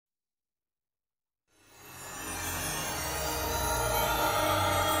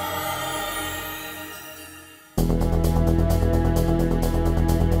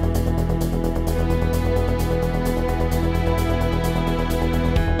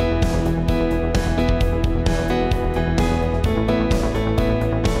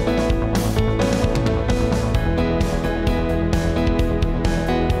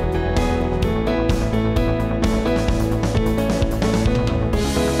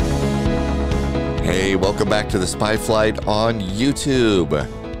welcome back to the Spy Flight on YouTube.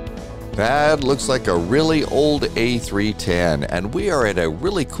 That looks like a really old A310, and we are at a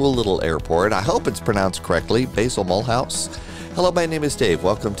really cool little airport. I hope it's pronounced correctly, Basel-Mulhouse. Hello, my name is Dave.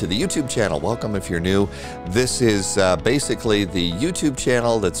 Welcome to the YouTube channel. Welcome if you're new. This is basically the YouTube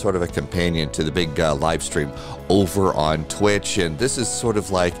channel that's sort of a companion to the big live stream over on Twitch, and this is sort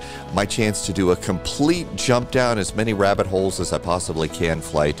of like my chance to do a complete jump down as many rabbit holes as I possibly can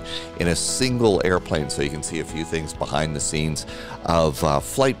flight in a single airplane, so you can see a few things behind the scenes of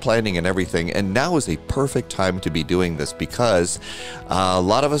flight planning and everything. And now is a perfect time to be doing this because a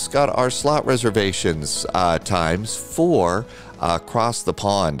lot of us got our slot reservations times for Cross the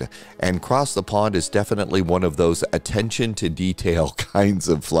Pond, and Cross the Pond is definitely one of those attention to detail kinds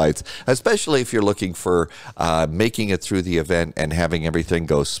of flights, especially if you're looking for making it through the event and having everything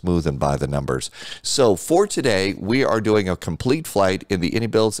go smooth and by the numbers. So for today, we are doing a complete flight in the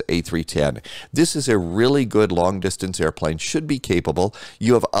iniBuilds A310. This is a really good long distance airplane, should be capable.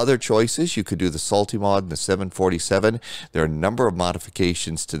 You have other choices. You could do the Salty Mod and the 747. There are a number of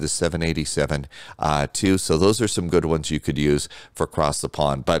modifications to the 787 too, so those are some good ones you could use for Cross the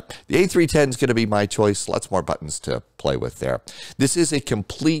Pond. But the A310 is going to be my choice. Lots more buttons to play with there. This is a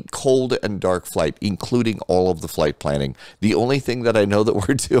complete cold and dark flight, including all of the flight planning. The only thing that I know that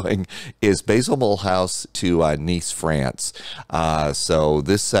we're doing is Basel-Mulhouse to Nice, France. So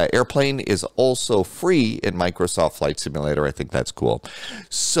this airplane is also free in Microsoft Flight Simulator. I think that's cool.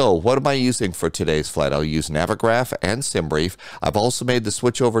 So what am I using for today's flight? I'll use Navigraph and SimBrief. I've also made the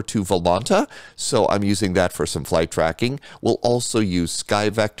switch over to Volanta, so I'm using that for some flight tracking. We'll also use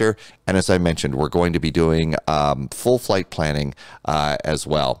SkyVector, and as I mentioned, we're going to be doing full flight planning as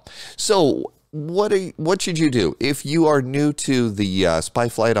well. So what should you do? If you are new to the Spy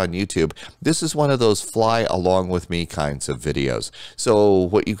Flight on YouTube, this is one of those fly along with me kinds of videos. So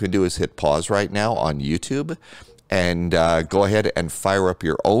what you can do is hit pause right now on YouTube and go ahead and fire up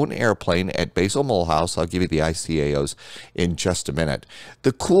your own airplane at Basel-Mulhouse. I'll give you the ICAOs in just a minute.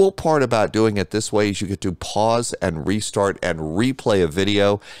 The cool part about doing it this way is you get to pause and restart and replay a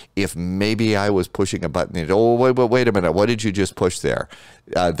video. If maybe I was pushing a button and, oh, wait a minute, what did you just push there?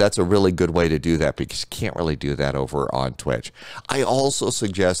 That's a really good way to do that because you can't really do that over on Twitch. I also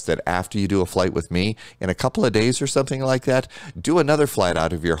suggest that after you do a flight with me, in a couple of days or something like that, do another flight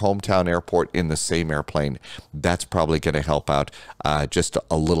out of your hometown airport in the same airplane. That's probably going to help out just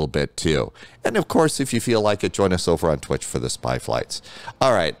a little bit too. And of course, if you feel like it, join us over on Twitch for the Spy Flights.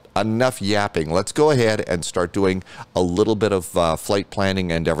 All right, enough yapping. Let's go ahead and start doing a little bit of flight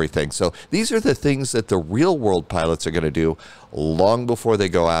planning and everything. So these are the things that the real world pilots are going to do long before they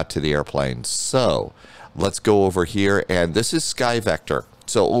go out to the airplane. So let's go over here, and this is SkyVector.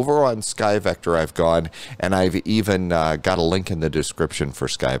 So over on SkyVector, I've gone, and I've even got a link in the description for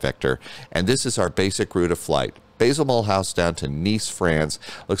SkyVector. And this is our basic route of flight. Basel-Mulhouse down to Nice, France.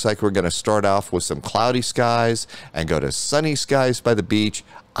 Looks like we're going to start off with some cloudy skies and go to sunny skies by the beach.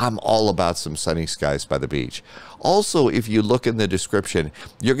 I'm all about some sunny skies by the beach. Also, if you look in the description,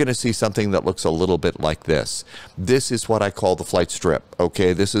 you're going to see something that looks a little bit like this. This is what I call the flight strip.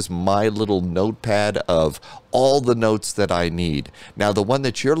 Okay, this is my little notepad of all the notes that I need. Now, the one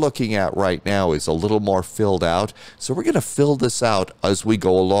that you're looking at right now is a little more filled out, so we're going to fill this out as we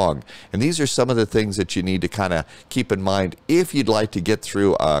go along. And these are some of the things that you need to kind of keep in mind if you'd like to get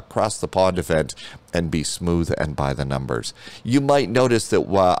through a Cross the Pond event and be smooth and by the numbers. You might notice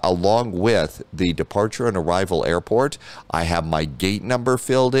that along with the departure and arrival airport, I have my gate number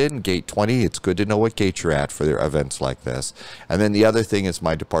filled in, gate 20. It's good to know what gate you're at for their events like this. And then the other thing is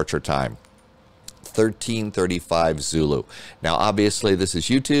my departure time. 13:35 Zulu. Now, obviously, this is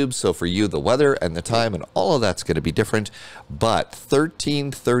YouTube, so for you, the weather and the time and all of that's going to be different, but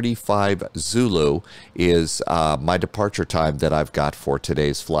 13:35 Zulu is my departure time that I've got for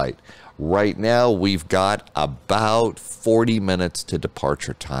today's flight. Right now, we've got about 40 minutes to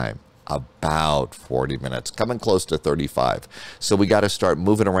departure time. About 40 minutes, coming close to 35. So we got to start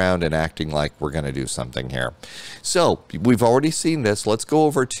moving around and acting like we're going to do something here. So we've already seen this. Let's go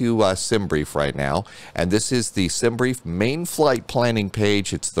over to SimBrief right now. And this is the SimBrief main flight planning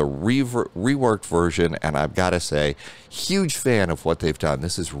page. It's the reworked version. And I've got to say, huge fan of what they've done.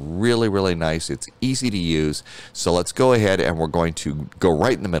 This is really, really nice. It's easy to use. So let's go ahead and we're going to go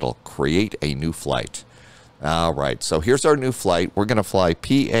right in the middle, create a new flight. All right, so here's our new flight. We're going to fly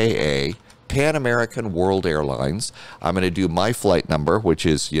PAA, Pan American World Airlines. I'm going to do my flight number, which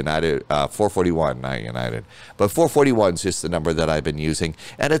is United 441, not United. But 441 is just the number that I've been using,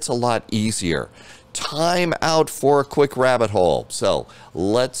 and it's a lot easier. Time out for a quick rabbit hole. So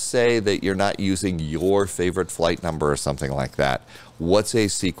let's say that you're not using your favorite flight number or something like that. What's a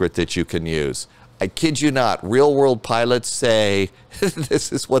secret that you can use? I kid you not, real world pilots say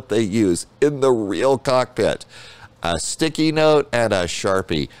this is what they use in the real cockpit. A sticky note and a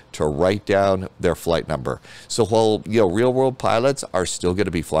Sharpie to write down their flight number. So while, real world pilots are still going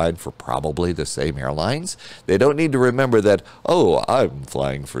to be flying for probably the same airlines, they don't need to remember that, oh, I'm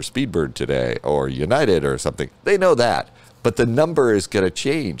flying for Speedbird today or United or something. They know that. But the number is going to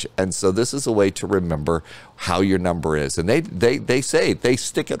change. And so this is a way to remember how your number is. And they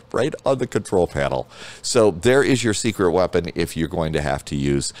stick it right on the control panel. So there is your secret weapon if you're going to have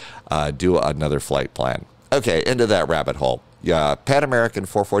to do another flight plan. Okay, into that rabbit hole. Yeah, Pan American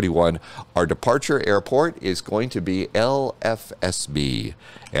 441, our departure airport is going to be LFSB.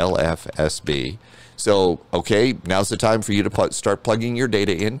 LFSB. So, okay, now's the time for you to start plugging your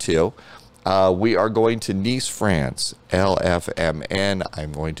data into. We are going to Nice, France. LFMN.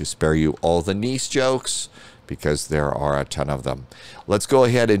 I'm going to spare you all the Nice jokes because there are a ton of them. Let's go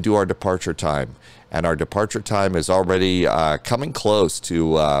ahead and do our departure time. And our departure time is already coming close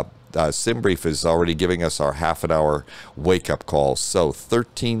to... SimBrief is already giving us our half-an-hour wake-up call. So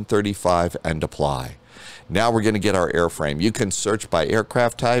 13:35 and apply. Now we're going to get our airframe. You can search by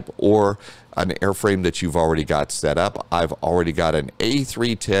aircraft type or an airframe that you've already got set up. I've already got an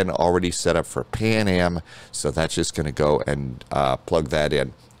A310 already set up for Pan Am, so that's just going to go and plug that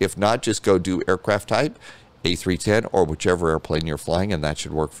in. If not, just go do aircraft type, A310, or whichever airplane you're flying, and that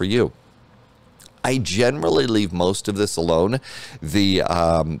should work for you. I generally leave most of this alone.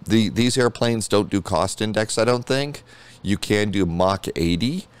 These airplanes don't do cost index, I don't think. You can do Mach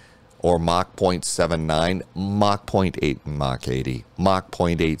 80 or Mach 0.79, Mach 0.8 and Mach 80, Mach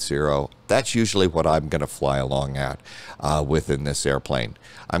 0.80. That's usually what I'm going to fly along at within this airplane.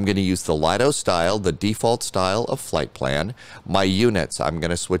 I'm going to use the Lido style, the default style of flight plan. My units, I'm going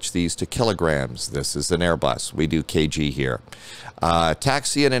to switch these to kilograms. This is an Airbus. We do kg here.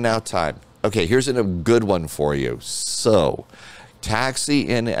 Taxi in and out time. Okay, here's a good one for you. So, taxi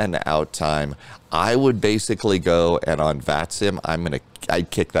in and out time, I would basically go, and on VATSIM, I'd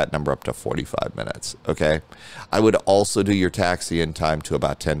kick that number up to 45 minutes, okay? I would also do your taxi in time to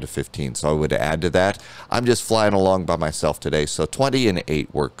about 10 to 15, so I would add to that. I'm just flying along by myself today, so 20 and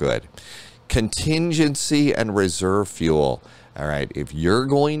 8 work good. Contingency and reserve fuel. All right, if you're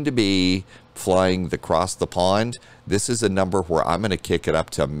going to be flying across the pond, this is a number where I'm going to kick it up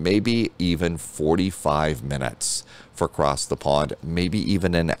to maybe even 45 minutes for cross the pond, maybe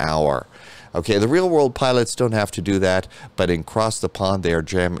even an hour. Okay, the real world pilots don't have to do that, but in cross the pond, they're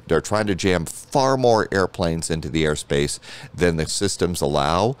trying to jam far more airplanes into the airspace than the systems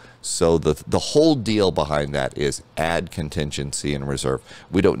allow. So the whole deal behind that is add contingency and reserve.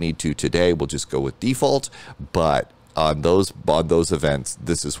 We don't need to today. We'll just go with default, but on those events,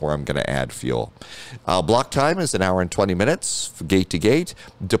 this is where I'm going to add fuel. Block time is 1 hour and 20 minutes, gate to gate.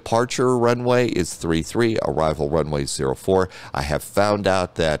 Departure runway is 33, arrival runway 04. I have found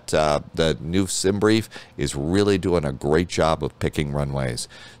out that the new SimBrief is really doing a great job of picking runways.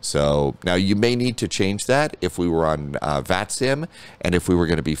 So now you may need to change that if we were on VATSIM, and if we were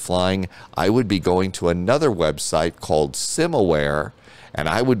going to be flying, I would be going to another website called SimAware, and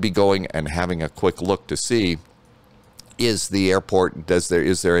I would be going and having a quick look to see, is the airport, is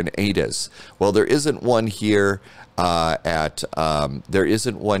there an ADIS? Well, there isn't one here for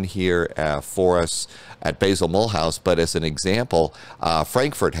us at Basel-Mulhouse, but as an example,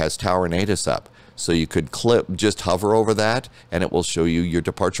 Frankfurt has Tower and ADIS up. So you could just hover over that and it will show you your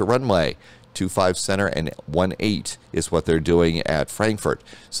departure runway. 25 center and 18 is what they're doing at Frankfurt.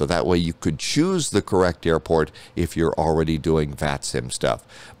 So that way you could choose the correct airport if you're already doing VATSIM stuff.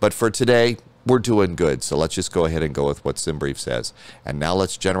 But for today, we're doing good, so let's just go ahead and go with what SimBrief says. And now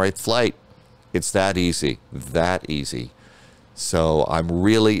let's generate flight. It's that easy, that easy. So I'm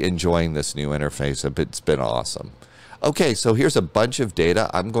really enjoying this new interface. It's been awesome. Okay, so here's a bunch of data.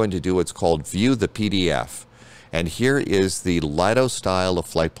 I'm going to do what's called view the PDF. And here is the Lido style of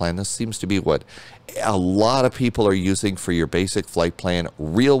flight plan. This seems to be what a lot of people are using for your basic flight plan,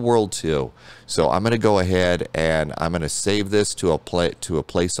 real world too. So I'm going to go ahead and I'm going to save this to a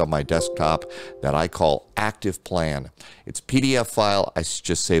place on my desktop that I call active plan. It's PDF file. I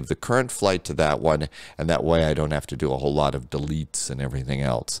just save the current flight to that one, and that way I don't have to do a whole lot of deletes and everything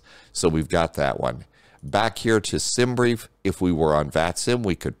else. So we've got that one. Back here to SimBrief, if we were on VATSIM,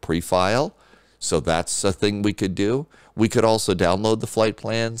 we could pre-file. So that's a thing we could do. We could also download the flight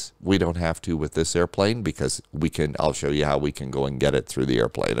plans. We don't have to with this airplane because I'll show you how we can go and get it through the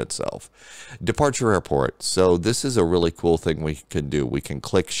airplane itself. Departure airport. So this is a really cool thing we can do. We can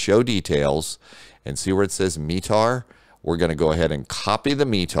click show details and see where it says METAR. We're going to go ahead and copy the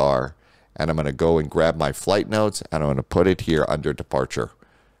METAR, and I'm going to go and grab my flight notes and I'm going to put it here under departure.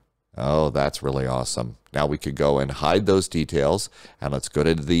 Oh, that's really awesome. Now we could go and hide those details, and let's go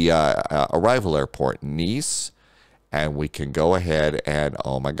to the arrival airport, Nice, and we can go ahead and,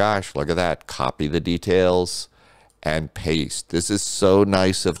 oh my gosh, look at that, copy the details and paste. This is so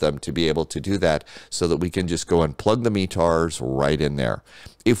nice of them to be able to do that so that we can just go and plug the METARs right in there.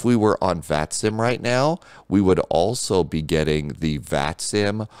 If we were on VATSIM right now, we would also be getting the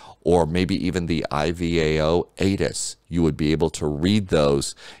VATSIM or maybe even the IVAO ATIS. You would be able to read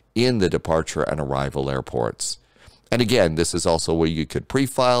those in the departure and arrival airports. And again, this is also where you could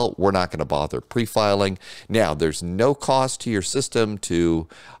pre-file. We're not going to bother pre-filing. Now, there's no cost to your system to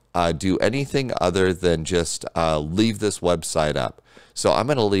do anything other than just leave this website up. So I'm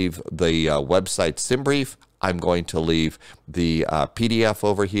going to leave the website SimBrief. I'm going to leave the PDF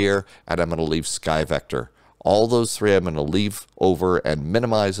over here, and I'm going to leave SkyVector. All those three I'm going to leave over and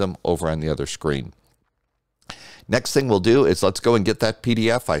minimize them over on the other screen. Next thing we'll do is let's go and get that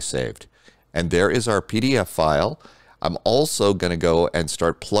PDF I saved. And there is our PDF file. I'm also going to go and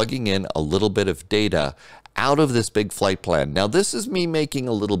start plugging in a little bit of data out of this big flight plan. Now, this is me making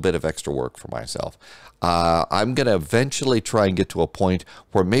a little bit of extra work for myself. I'm going to eventually try and get to a point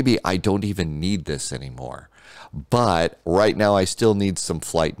where maybe I don't even need this anymore. But right now, I still need some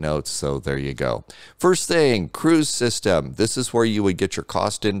flight notes, so there you go. First thing, cruise system. This is where you would get your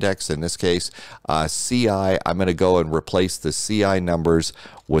cost index. In this case, CI. I'm going to go and replace the CI numbers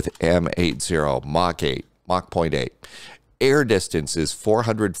with M80, Mach 8, Mach 0.8. Air distance is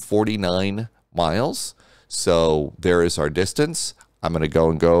 449 miles. So there is our distance. I'm going to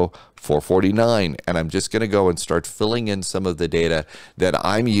go 449, and I'm just going to go and start filling in some of the data that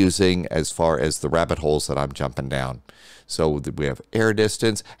I'm using as far as the rabbit holes that I'm jumping down. So we have air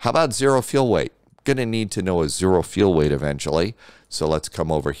distance. How about zero fuel weight? Going to need to know a zero fuel weight eventually. So let's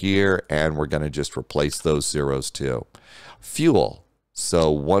come over here, and we're going to just replace those zeros too. Fuel.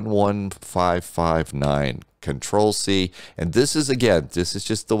 So 11559. Control C. And this is, again, this is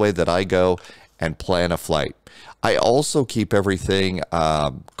just the way that I go and plan a flight. I also keep everything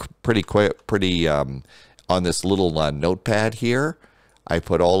pretty on this little notepad here. I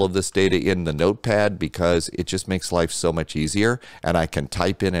put all of this data in the notepad because it just makes life so much easier, and I can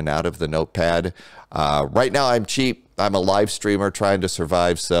type in and out of the notepad. Right now I'm cheap. I'm a live streamer trying to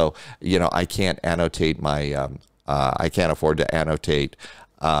survive, so I can't annotate my I can't afford to annotate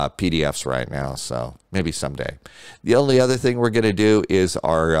PDFs right now, so maybe someday. The only other thing we're going to do is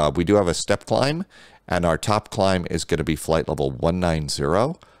we do have a step climb, and our top climb is going to be flight level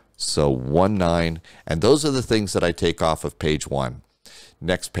 190, so 19, and those are the things that I take off of page 1.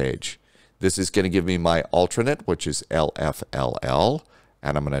 Next page. This is going to give me my alternate, which is LFLL,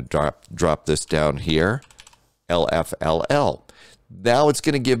 and I'm going to drop this down here, LFLL. Now it's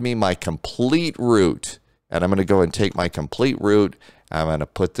going to give me my complete route, and I'm going to go and take my complete route. I'm going to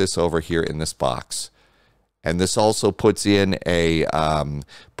put this over here in this box. And this also puts in a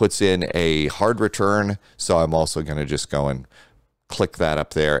hard return. So I'm also going to just go and click that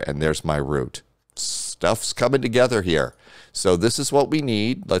up there. And there's my route. Stuff's coming together here. So this is what we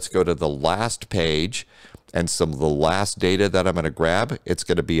need. Let's go to the last page and some of the last data that I'm going to grab. It's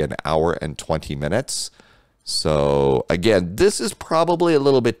going to be an hour and 20 minutes. So again, this is probably a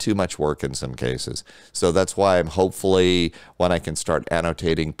little bit too much work in some cases. So that's why I'm hopefully when I can start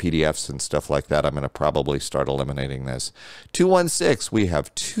annotating PDFs and stuff like that, I'm going to probably start eliminating this. 216, we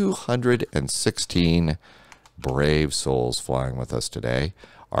have 216 brave souls flying with us today.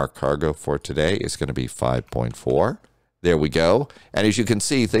 Our cargo for today is going to be 5.4. There we go. And as you can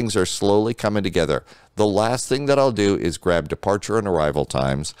see, things are slowly coming together. The last thing that I'll do is grab departure and arrival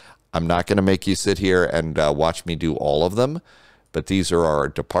times. I'm not going to make you sit here and watch me do all of them, but these are our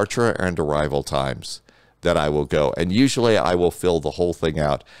departure and arrival times that I will go. And usually I will fill the whole thing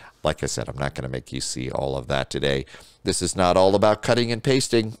out. Like I said, I'm not going to make you see all of that today. This is not all about cutting and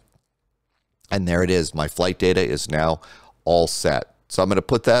pasting. And there it is. My flight data is now all set. So I'm going to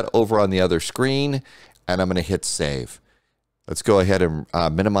put that over on the other screen, and I'm going to hit save. Let's go ahead and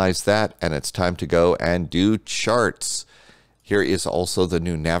minimize that, and it's time to go and do charts. Here is also the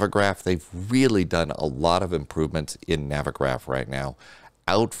new Navigraph. They've really done a lot of improvements in Navigraph right now.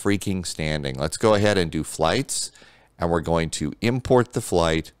 Out freaking standing. Let's go ahead and do flights, and we're going to import the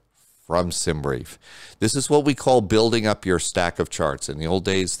flight from SimBrief. This is what we call building up your stack of charts. In the old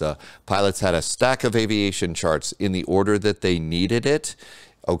days, the pilots had a stack of aviation charts in the order that they needed it.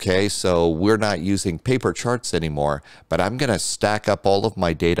 Okay, so we're not using paper charts anymore, but I'm going to stack up all of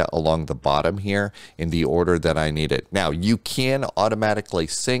my data along the bottom here in the order that I need it. Now, you can automatically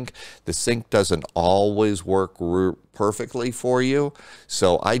sync. The sync doesn't always work perfectly for you,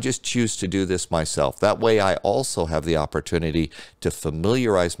 so I just choose to do this myself. That way, I also have the opportunity to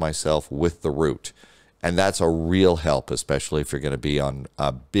familiarize myself with the route. And that's a real help, especially if you're going to be on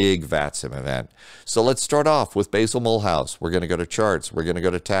a big VATSIM event. So let's start off with Basel-Mulhouse. We're going to go to charts. We're going to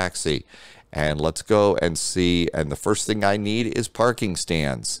go to taxi. And let's go and see. And the first thing I need is parking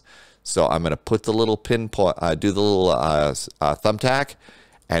stands. So I'm going to put the little pinpoint, do the little thumbtack.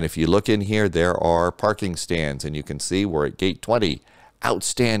 And if you look in here, there are parking stands. And you can see we're at gate 20.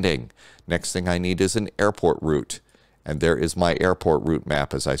 Outstanding. Next thing I need is an airport route. And there is my airport route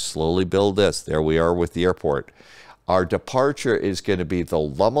map as I slowly build this. There we are with the airport. Our departure is going to be the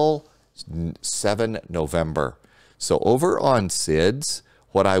Lommel 7 November. So over on SIDS,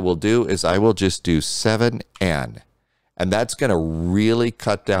 what I will do is I will just do 7N. And that's going to really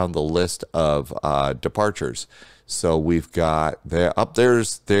cut down the list of departures. So we've got there up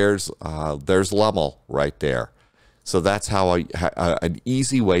there's Lommel right there. So that's how an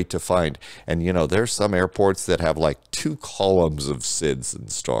easy way to find. And, you know, there's some airports that have like 2 columns of SIDS and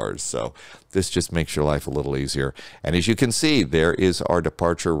stars. So this just makes your life a little easier. And as you can see, there is our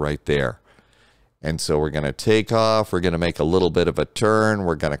departure right there. And so we're going to take off. We're going to make a little bit of a turn.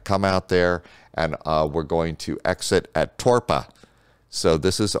 We're going to come out there, and we're going to exit at Torpa. So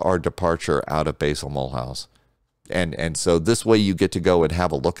this is our departure out of Basel-Mulhouse. And so this way you get to go and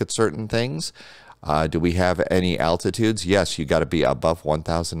have a look at certain things. Do we have any altitudes? Yes, you got to be above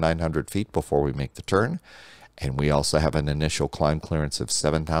 1,900 feet before we make the turn. And we also have an initial climb clearance of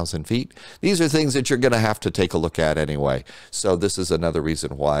 7,000 feet. These are things that you're going to have to take a look at anyway. So this is another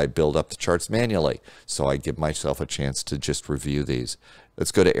reason why I build up the charts manually. So I give myself a chance to just review these.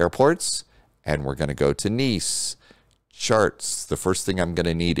 Let's go to airports, and we're going to go to Nice. Charts. The first thing I'm going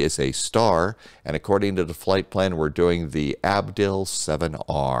to need is a star. And according to the flight plan, we're doing the Abdil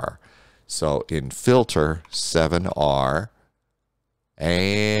 7R. So in filter, 7R,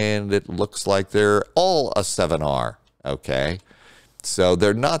 and it looks like they're all a 7R, okay? So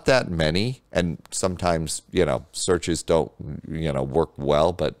they're not that many, and sometimes, you know, searches don't, you know, work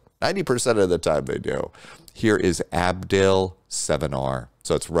well, but 90% of the time they do. Here is Abdil 7R,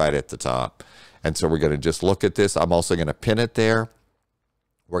 so it's right at the top. And so we're going to just look at this. I'm also going to pin it there.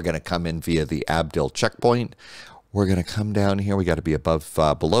 We're going to come in via the Abdil checkpoint. We're going to come down here. We got to be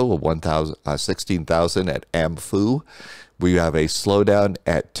below 16,000 at Amphu. We have a slowdown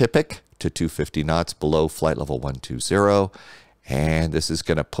at Tipik to 250 knots below flight level 120. And this is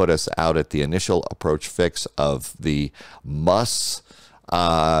going to put us out at the initial approach fix of the MUS,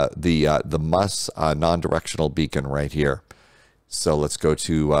 non-directional beacon right here. So let's go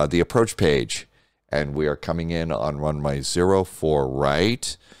to the approach page. And we are coming in on runway 04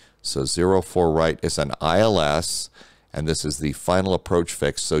 right. So 04 right is an ILS, and this is the final approach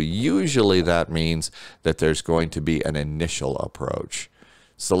fix. So usually that means that there's going to be an initial approach.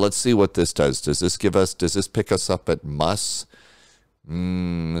 So let's see what this does. Does this pick us up at MUS?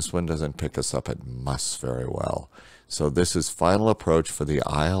 This one doesn't pick us up at MUS very well. So this is final approach for the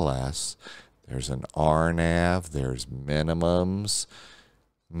ILS. There's an RNAV, there's minimums.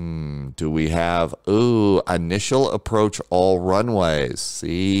 Do we have, initial approach all runways?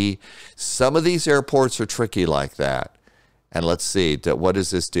 See, some of these airports are tricky like that. And let's see, what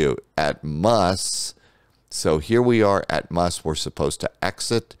does this do? At MUS, so here we are at MUS. We're supposed to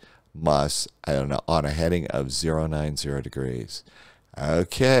exit MUS on a heading of 090 degrees.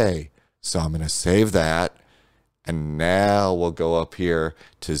 Okay, so I'm going to save that. And now we'll go up here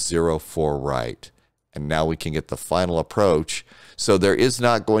to 04 right. And now we can get the final approach. So there is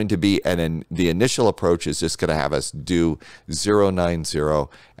not going to be the initial approach is just going to have us do 090,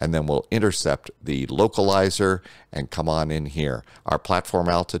 and then we'll intercept the localizer and come on in here. Our platform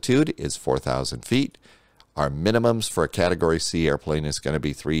altitude is 4,000 feet. Our minimums for a Category C airplane is going to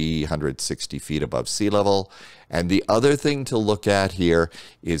be 360 feet above sea level. And the other thing to look at here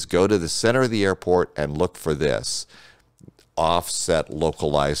is go to the center of the airport and look for this. Offset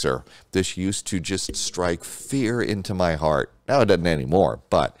localizer. This used to just strike fear into my heart. Now it doesn't anymore,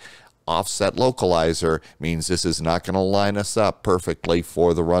 but offset localizer means this is not going to line us up perfectly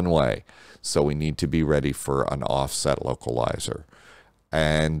for the runway. So we need to be ready for an offset localizer.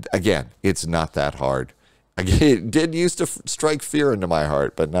 And again, it's not that hard. Again, it did used to strike fear into my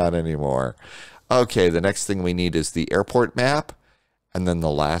heart, but not anymore. Okay, the next thing we need is the airport map. And then the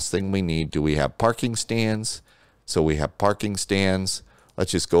last thing we need, do we have parking stands? So we have parking stands.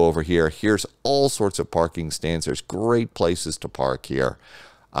 Let's just go over here. Here's all sorts of parking stands. There's great places to park here.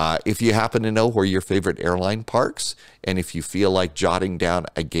 If you happen to know where your favorite airline parks, and if you feel like jotting down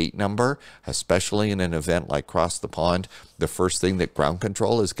a gate number, especially in an event like Cross the Pond, the first thing that ground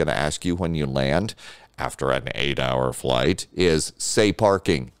control is going to ask you when you land after an 8-hour flight is say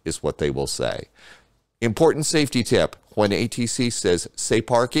parking, is what they will say. Important safety tip, when ATC says say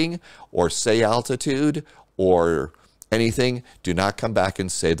parking or say altitude or anything, do not come back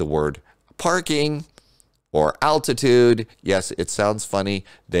and say the word parking or altitude. Yes, it sounds funny.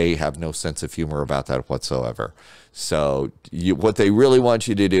 They have no sense of humor about that whatsoever. So what they really want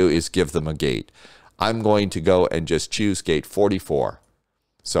you to do is give them a gate. I'm going to go and just choose gate 44.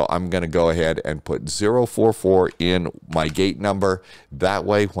 So I'm going to go ahead and put 044 in my gate number. That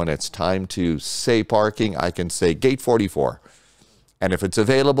way, when it's time to say parking, I can say gate 44. And if it's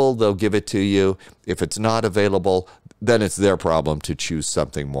available, they'll give it to you. If it's not available, then it's their problem to choose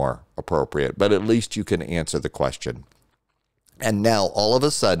something more appropriate. But at least you can answer the question. And now, all of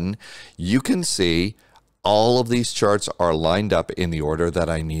a sudden, you can see all of these charts are lined up in the order that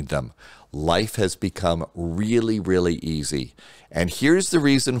I need them. Life has become really, really easy. And here's the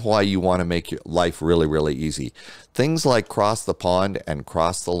reason why you want to make your life really, really easy. Things like cross the pond and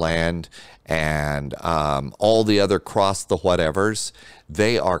cross the land and all the other cross the whatevers,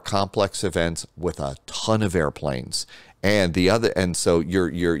 they are complex events with a ton of airplanes. And so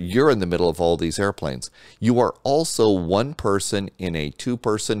you're in the middle of all these airplanes. You are also one person in a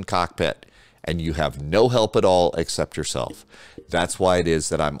two-person cockpit, and you have no help at all except yourself. That's why it is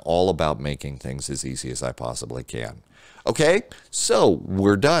that I'm all about making things as easy as I possibly can. Okay, so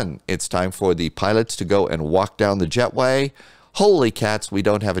we're done. It's time for the pilots to go and walk down the jetway. Holy cats, we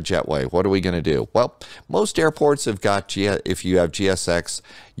don't have a jetway. What are we going to do? Well, most airports have got, if you have GSX,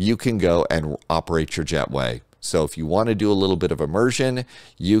 you can go and operate your jetway. So if you want to do a little bit of immersion,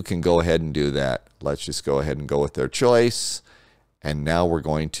 you can go ahead and do that. Let's just go ahead and go with their choice. And now we're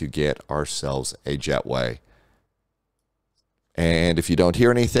going to get ourselves a jetway. And if you don't hear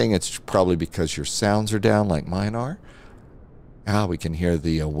anything, it's probably because your sounds are down like mine are. We can hear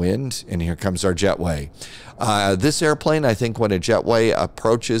the wind, and here comes our jetway. This airplane, I think when a jetway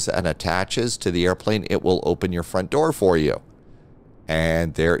approaches and attaches to the airplane, it will open your front door for you.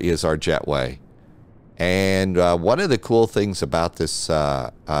 And there is our jetway. And one of the cool things about this,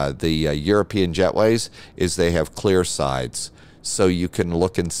 the European jetways, is they have clear sides, so you can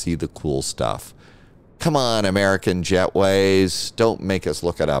look and see the cool stuff. Come on, American jetways, don't make us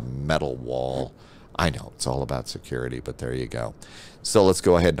look at a metal wall. I know, it's all about security, but there you go. So let's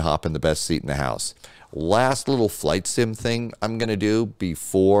go ahead and hop in the best seat in the house. Last little flight sim thing I'm going to do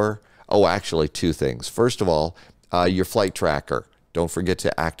before, actually two things. First of all, your flight tracker. Don't forget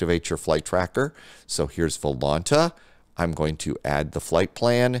to activate your flight tracker. So here's Volanta. I'm going to add the flight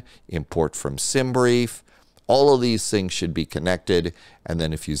plan, import from SimBrief. All of these things should be connected. And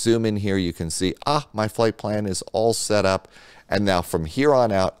then if you zoom in here, you can see, my flight plan is all set up. And now from here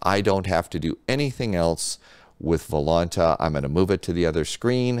on out, I don't have to do anything else with Volanta. I'm going to move it to the other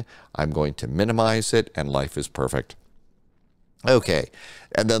screen. I'm going to minimize it, and life is perfect. Okay,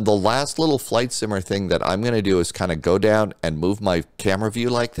 and then the last little flight simmer thing that I'm going to do is kind of go down and move my camera view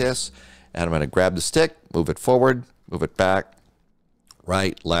like this. And I'm going to grab the stick, move it forward, move it back,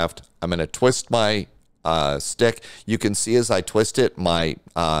 right, left. I'm going to twist my stick. You can see as I twist it, my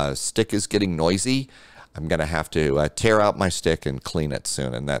stick is getting noisy. I'm going to have to tear out my stick and clean it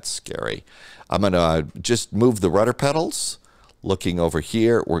soon, and that's scary. I'm going to just move the rudder pedals. Looking over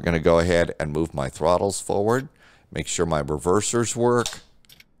here, we're going to go ahead and move my throttles forward. Make sure my reversers work.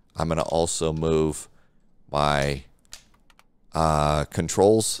 I'm going to also move my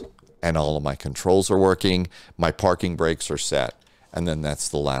controls, and all of my controls are working. My parking brakes are set, and then that's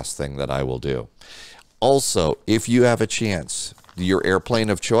the last thing that I will do. Also, if you have a chance, your airplane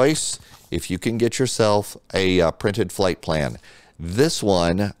of choice, if you can get yourself a printed flight plan, this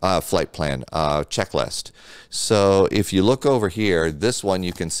one, flight plan, checklist. So if you look over here, this one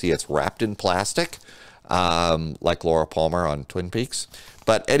you can see it's wrapped in plastic, like Laura Palmer on Twin Peaks.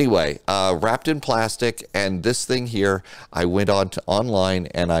 But anyway, wrapped in plastic, and this thing here, I went on to online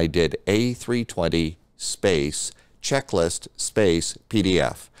and I did A320 space checklist space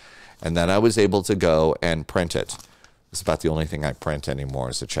PDF. And then I was able to go and print it. It's about the only thing I print anymore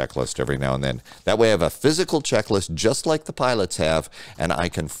is a checklist every now and then. That way I have a physical checklist just like the pilots have, and I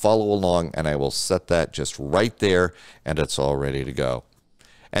can follow along, and I will set that just right there, and it's all ready to go.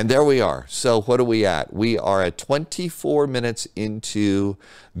 And there we are. So what are we at? We are at 24 minutes into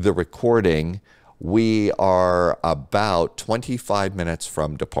the recording. We are about 25 minutes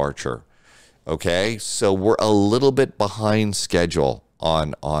from departure. Okay, so we're a little bit behind schedule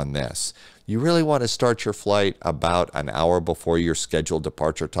on this. you really want to start your flight about an hour before your scheduled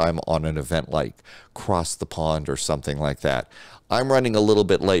departure time on an event like Cross the Pond or something like that. I'm running a little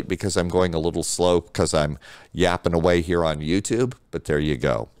bit late because I'm going a little slow because I'm yapping away here on YouTube, but there you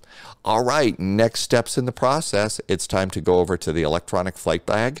go. All right, next steps in the process, it's time to go over to the electronic flight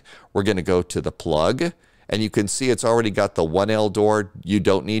bag. We're going to go to the plug, and you can see it's already got the 1L door. You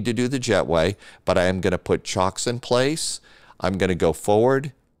don't need to do the jetway, but I am going to put chocks in place. I'm going to go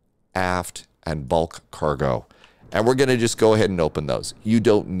forward, aft, and bulk cargo. And we're going to just go ahead and open those. You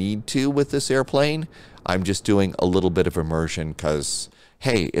don't need to with this airplane. I'm just doing a little bit of immersion because,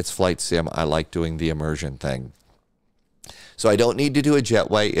 hey, it's flight sim. I like doing the immersion thing. So I don't need to do a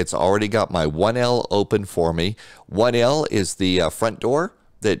jetway. It's already got my 1L open for me. 1L is the front door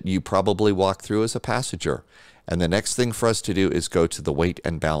that you probably walk through as a passenger. And the next thing for us to do is go to the weight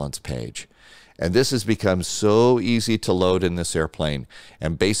and balance page. And this has become so easy to load in this airplane.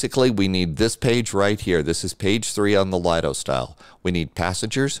 And basically, we need this page right here. This is page 3 on the Lido style. We need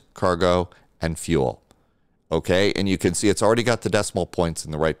passengers, cargo, and fuel. Okay, and you can see it's already got the decimal points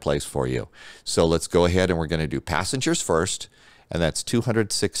in the right place for you. So let's go ahead and we're going to do passengers first, and that's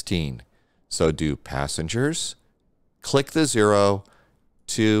 216. So do passengers, click the 0,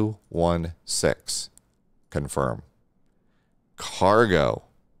 216, confirm. Cargo,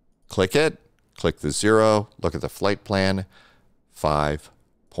 click it, click the 0, look at the flight plan,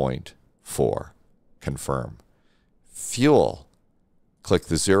 5.4, confirm. Fuel, click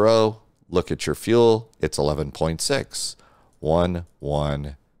the 0, look at your fuel, it's 11.6,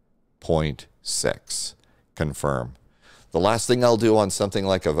 11.6, confirm. The last thing I'll do on something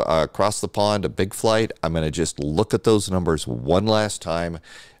like across the pond, a big flight, I'm going to just look at those numbers one last time,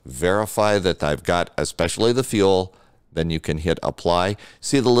 verify that I've got especially the fuel, then you can hit apply.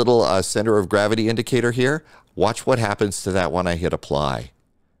 See the little center of gravity indicator here? Watch what happens to that when I hit apply.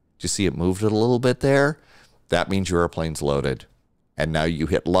 Do you see it moved it a little bit there? That means your airplane's loaded. And now you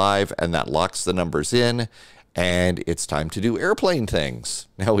hit live, and that locks the numbers in, and it's time to do airplane things.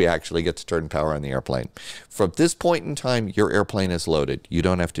 Now we actually get to turn power on the airplane. From this point in time, your airplane is loaded. You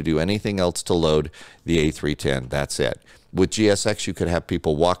don't have to do anything else to load the A310. That's it. With GSX, you could have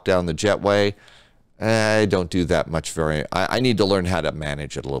people walk down the jetway. I don't do that much I need to learn how to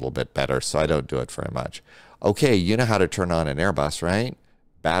manage it a little bit better, so I don't do it very much. Okay, you know how to turn on an Airbus, right?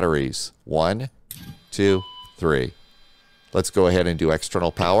 Batteries, 1, 2, 3. Let's go ahead and do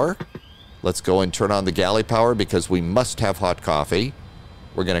external power. Let's go and turn on the galley power because we must have hot coffee.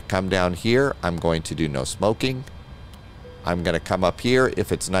 We're going to come down here. I'm going to do no smoking. I'm going to come up here.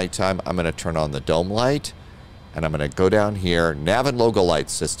 If it's nighttime, I'm going to turn on the dome light. And I'm going to go down here. Nav and logo light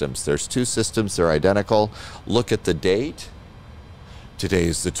systems. There's 2 systems. They're identical. Look at the date. Today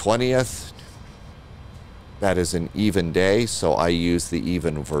is the 20th. That is an even day, so I use the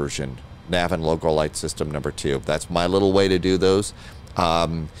even version. Nav and logo light system number 2. That's my little way to do those.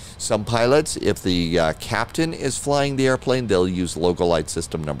 Some pilots, if the captain is flying the airplane, they'll use logo light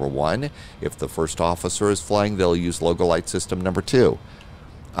system number 1. If the first officer is flying, they'll use logo light system number 2.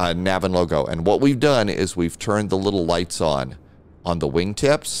 Nav and logo. And what we've done is we've turned the little lights on the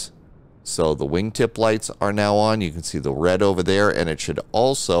wingtips. So the wingtip lights are now on. You can see the red over there, and it should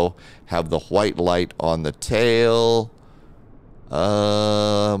also have the white light on the tail.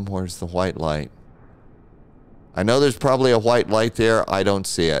 Where's the white light? I know there's probably a white light there. I don't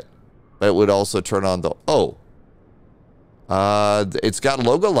see it. But it would also turn on the... it's got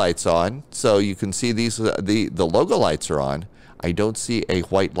logo lights on. So you can see these. The logo lights are on. I don't see a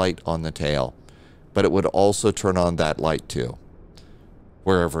white light on the tail. But it would also turn on that light too.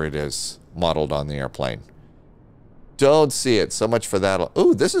 Wherever it is modeled on the airplane. Don't see it. So much for that.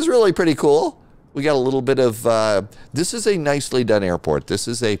 Oh, this is really pretty cool. We got a little bit of, this is a nicely done airport. This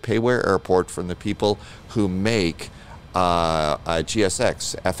is a payware airport from the people who make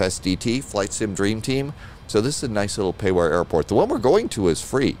GSX, FSDT, Flight Sim Dream Team. So this is a nice little payware airport. The one we're going to is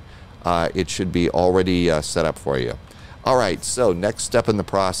free. It should be already set up for you. All right, so next step in the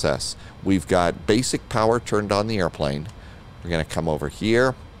process. We've got basic power turned on the airplane. We're going to come over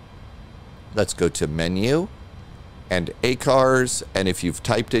here. Let's go to menu. And ACARS, and if you've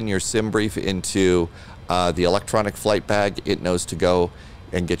typed in your sim brief into the electronic flight bag, it knows to go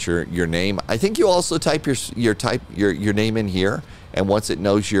and get your name. I think you also type your name in here, and once it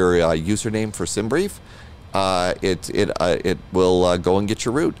knows your username for sim brief, it will go and get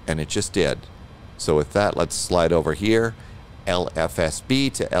your route, and it just did. So with that, let's slide over here,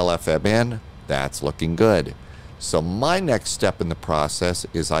 LFSB to LFMN. That's looking good. So my next step in the process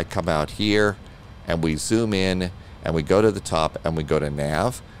is I come out here, and we zoom in. And we go to the top and we go to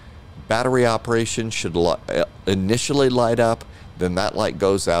nav. Battery operation should initially light up. then that light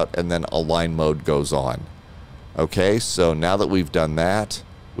goes out, and then align mode goes on. Okay, so now that we've done that,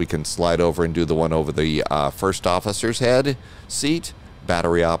 we can slide over and do the one over the first officer's head seat,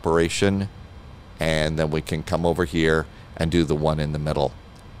 battery operation, and then we can come over here and do the one in the middle.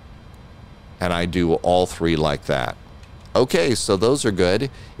 And I do all three like that. Okay, so those are good.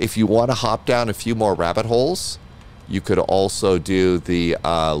 If you want to hop down a few more rabbit holes, you could also do the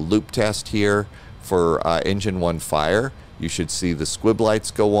loop test here for engine 1 fire. You should see the squib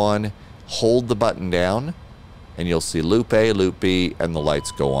lights go on. Hold the button down, and you'll see loop A, loop B, and the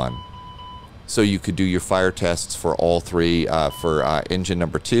lights go on. So you could do your fire tests for all three, for engine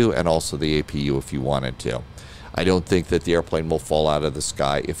number 2 and also the APU if you wanted to. I don't think that the airplane will fall out of the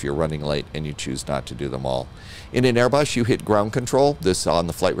sky if you're running late and you choose not to do them all. In an Airbus, you hit ground control, this on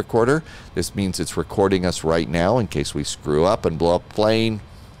the flight recorder. This means it's recording us right now in case we screw up and blow up the plane.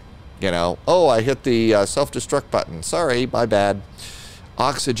 You know, oh, I hit the self-destruct button. Sorry, my bad.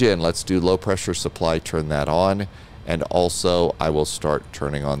 Oxygen, let's do low pressure supply, turn that on. And also, I will start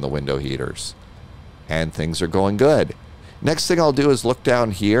turning on the window heaters. And things are going good. Next thing I'll do is look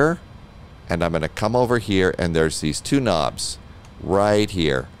down here. And I'm going to come over here, and there's these 2 knobs right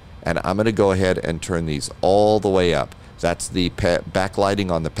here. And I'm going to go ahead and turn these all the way up. That's the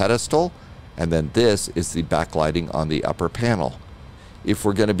backlighting on the pedestal, and then this is the backlighting on the upper panel. If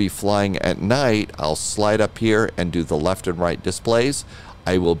we're going to be flying at night, I'll slide up here and do the left and right displays.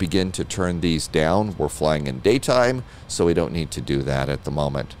 I will begin to turn these down. We're flying in daytime, so we don't need to do that at the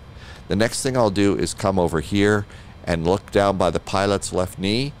moment. The next thing I'll do is come over here and look down by the pilot's left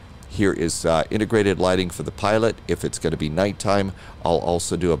knee. Here is integrated lighting for the pilot. If it's going to be nighttime, I'll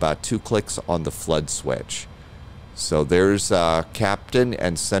also do about 2 clicks on the flood switch. So there's captain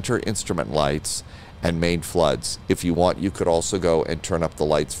and center instrument lights and main floods. If you want, you could also go and turn up the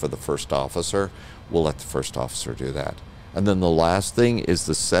lights for the first officer. We'll let the first officer do that. And then the last thing is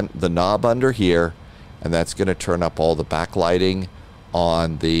the knob under here, and that's going to turn up all the backlighting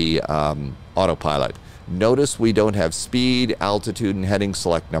on the autopilot. Notice we don't have speed, altitude, and heading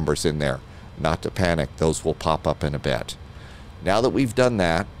select numbers in there. Not to panic, those will pop up in a bit. Now that we've done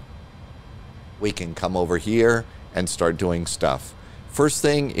that, we can come over here and start doing stuff. First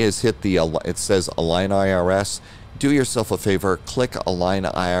thing is hit the, it says Align IRS. Do yourself a favor, click Align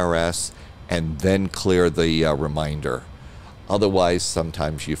IRS, and then clear the reminder. Otherwise,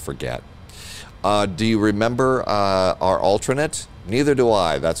 sometimes you forget. Do you remember our alternate? Neither do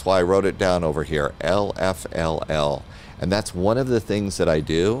I. That's why I wrote it down over here, LFLL. And that's one of the things that I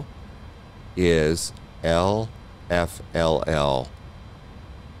do is LFLL.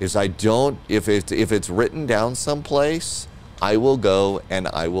 Is I don't, if it's written down someplace, I will go and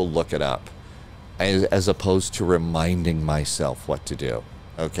I will look it up as opposed to reminding myself what to do.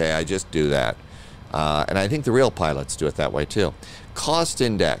 Okay, I just do that. And I think the real pilots do it that way too. Cost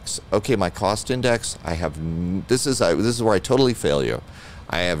index. Okay, my cost index, I have, this is where I totally fail you.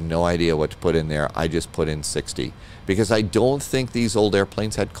 I have no idea what to put in there. I just put in 60 because I don't think these old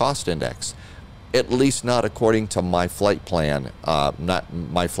airplanes had cost index. At least not according to my flight plan, not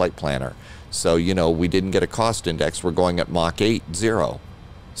my flight planner. So, you know, we didn't get a cost index. We're going at Mach 8, 0.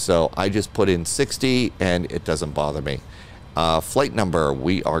 So I just put in 60 and it doesn't bother me. Flight number,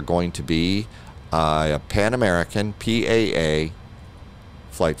 we are going to be Pan American PAA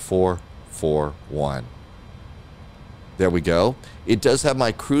Flight 441. There we go. It does have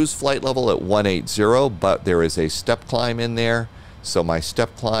my cruise flight level at 180, but there is a step climb in there. So my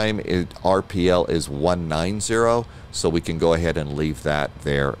step climb RPL is 190, so we can go ahead and leave that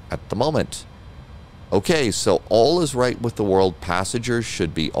there at the moment. Okay, so all is right with the world. Passengers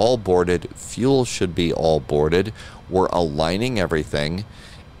should be all boarded. Fuel should be all boarded. We're aligning everything.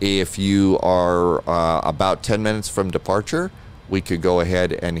 If you are about 10 minutes from departure, we could go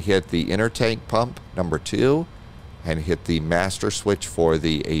ahead and hit the inner tank pump, number 2, and hit the master switch for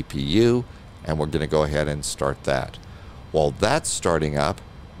the APU, and we're going to go ahead and start that. While that's starting up,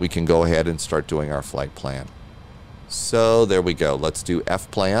 we can go ahead and start doing our flight plan. So there we go. Let's do F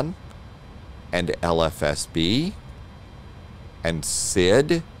plan and LFSB and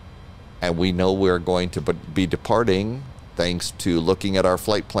SID, and we know we're going to be departing thanks to looking at our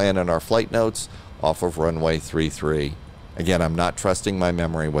flight plan and our flight notes off of runway 33. Again, I'm not trusting my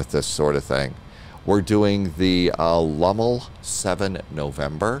memory with this sort of thing. We're doing the Lummel 7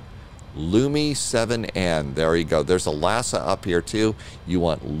 November, Lumi 7N. There you go. There's a LASA up here too. You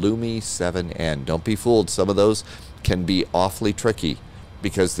want Lumi 7N. Don't be fooled. Some of those can be awfully tricky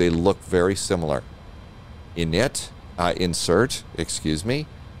because they look very similar. Insert, excuse me.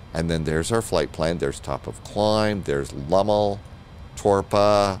 And then there's our flight plan. There's top of climb. There's Lummel,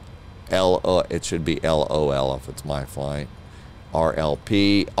 Torpa, it should be LOL if it's my flight.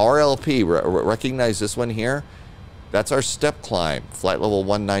 RLP. RLP, recognize this one here? That's our step climb, flight level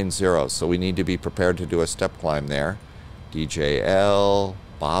 190. So we need to be prepared to do a step climb there. DJL,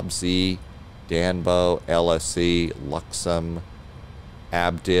 Bobsy, Danbo, LSC, Luxem,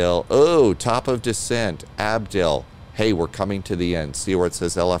 Abdil. Oh, top of descent, Abdil. Hey, we're coming to the end. See where it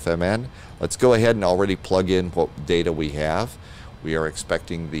says LFMN? Let's go ahead and already plug in what data we have. We are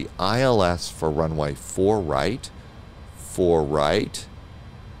expecting the ILS for runway 4 right. 4 right.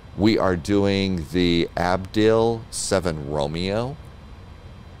 We are doing the Abdil 7 Romeo.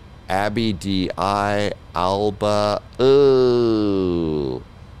 Abby DI Alba. Ooh.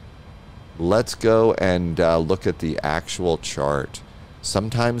 Let's go and look at the actual chart.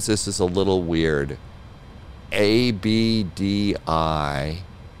 Sometimes this is a little weird. ABDI.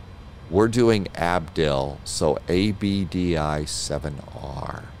 We're doing Abdil, so ABDI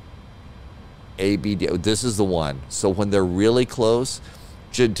 7R. ABD, this is the one. So when they're really close,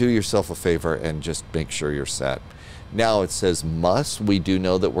 do yourself a favor and just make sure you're set. Now it says MUS. We do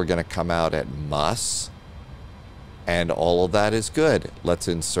know that we're going to come out at MUS, and all of that is good. Let's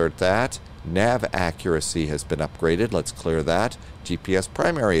insert that. Nav accuracy has been upgraded. Let's clear that. GPS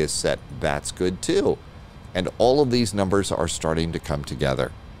primary is set. That's good too. And all of these numbers are starting to come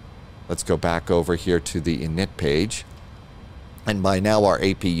together. Let's go back over here to the init page. And by now our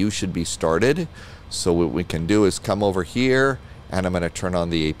APU should be started. So what we can do is come over here, and I'm going to turn on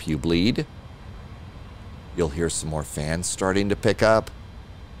the APU bleed. You'll hear some more fans starting to pick up.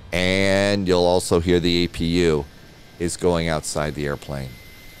 And you'll also hear the APU is going outside the airplane.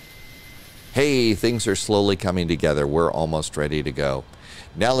 Hey, things are slowly coming together. We're almost ready to go.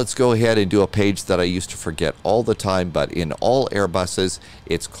 Now let's go ahead and do a page that I used to forget all the time, but in all Airbuses,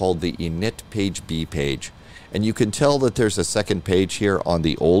 it's called the init page B page. And you can tell that there's a second page here on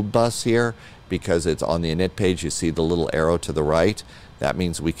the old bus here, because it's on the init page. You see the little arrow to the right. That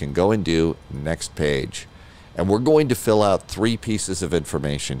means we can go and do next page. And we're going to fill out 3 pieces of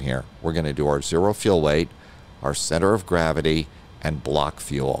information here. We're going to do our zero fuel weight, our center of gravity, and block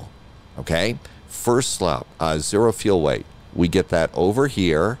fuel. Okay? First slop, zero fuel weight. We get that over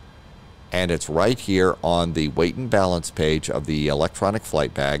here, and it's right here on the weight and balance page of the electronic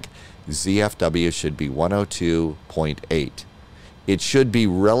flight bag. ZFW should be 102.8. It should be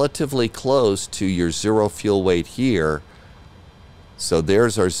relatively close to your zero fuel weight here. So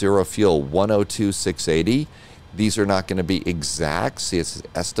there's our zero fuel, 102,680. These are not going to be exact, see it's an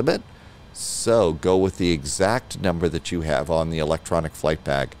estimate. So go with the exact number that you have on the electronic flight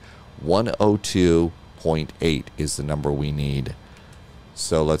bag. 102.8 is the number we need.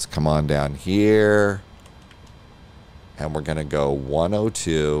 So let's come on down here, and we're going to go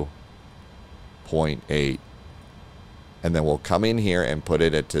 102.8. And then we'll come in here and put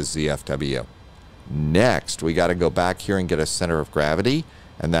it to ZFW. Next, we got to go back here and get a center of gravity,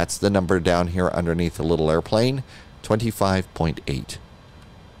 and that's the number down here underneath the little airplane, 25.8.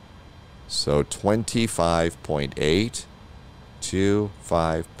 So 25.8 to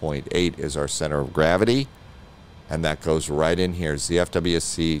 5.8 is our center of gravity, and that goes right in here,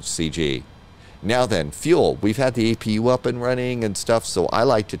 ZFWCG. Now then, fuel. We've had the APU up and running and stuff, so I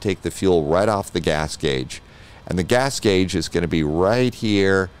like to take the fuel right off the gas gauge. And the gas gauge is going to be right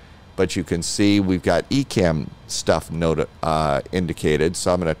here, but you can see we've got ECAM stuff indicated.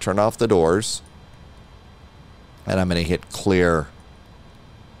 So I'm going to turn off the doors, and I'm going to hit clear.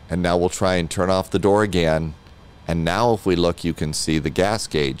 And now we'll try and turn off the door again. And now if we look, you can see the gas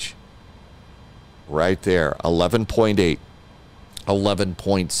gauge right there, 11.8,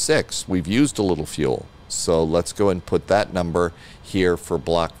 11.6. We've used a little fuel. So let's go and put that number here for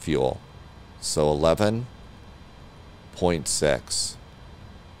block fuel. So 11.6.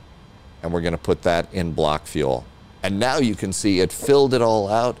 And we're going to put that in block fuel. And now you can see it filled it all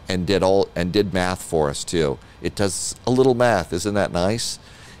out and did math for us too. It does a little math. Isn't that nice?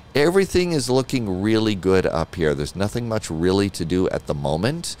 Everything is looking really good up here. There's nothing much really to do at the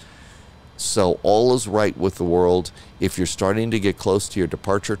moment. So all is right with the world. If you're starting to get close to your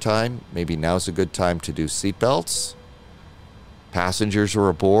departure time, maybe now's a good time to do seatbelts. Passengers are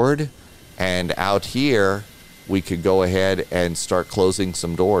aboard. And out here, we could go ahead and start closing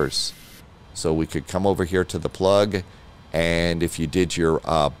some doors. So we could come over here to the plug, and if you did your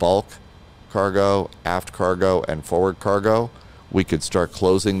bulk cargo, aft cargo, and forward cargo, we could start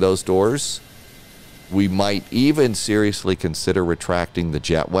closing those doors. We might even seriously consider retracting the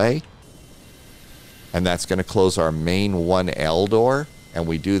jetway, and that's going to close our main 1L door, and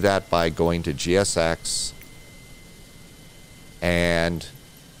we do that by going to GSX and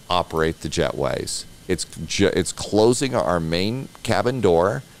operate the jetways. It's closing our main cabin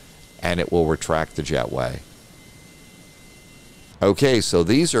door, and it will retract the jetway. Okay, so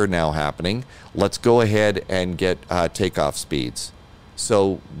these are now happening. Let's go ahead and get takeoff speeds.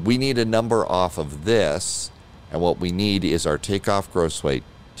 So we need a number off of this, and what we need is our takeoff gross weight,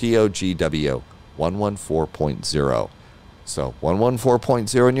 TOGW 114.0. So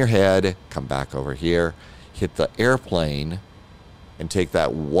 114.0 in your head, come back over here, hit the airplane, and take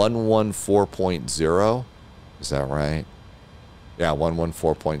that 114.0. Is that right? Yeah,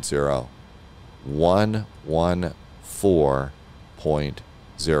 114.0.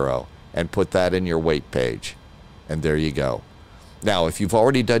 114.0. And put that in your weight page. And there you go. Now, if you've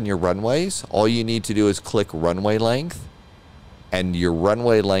already done your runways, all you need to do is click runway length, and your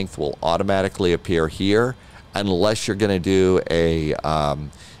runway length will automatically appear here, unless you're going to do a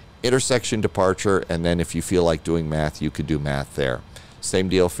intersection departure, and then if you feel like doing math, you could do math there. Same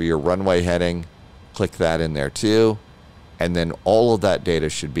deal for your runway heading. Click that in there too. And then all of that data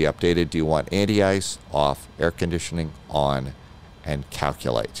should be updated. Do you want anti-ice? Off. Air conditioning? On. And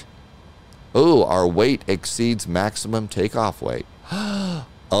calculate. Oh, our weight exceeds maximum takeoff weight.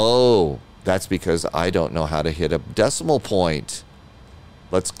 Oh, that's because I don't know how to hit a decimal point.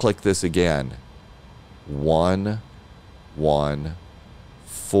 Let's click this again.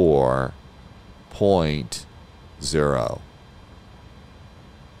 114.0.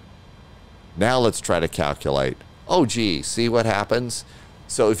 Now let's try to calculate. Oh, gee, see what happens?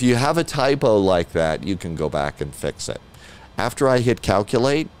 So if you have a typo like that, you can go back and fix it. After I hit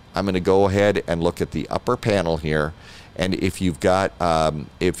calculate, I'm going to go ahead and look at the upper panel here. And if you've got,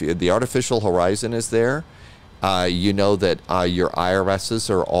 if the artificial horizon is there, you know that your IRSs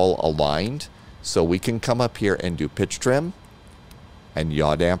are all aligned. So we can come up here and do pitch trim and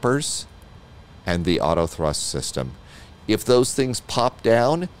yaw dampers and the auto thrust system. If those things pop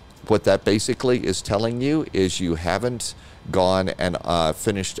down, what that basically is telling you is you haven't gone and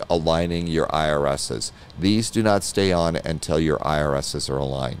finished aligning your IRSs. These do not stay on until your IRSs are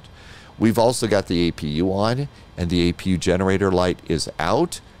aligned. We've also got the APU on, and the APU generator light is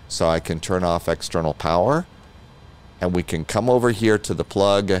out, so I can turn off external power. And we can come over here to the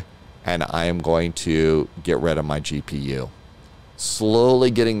plug, and I am going to get rid of my GPU. Slowly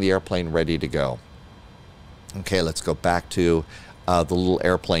getting the airplane ready to go. Okay, let's go back to the little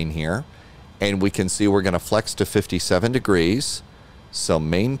airplane here, and we can see we're going to flex to 57 degrees. So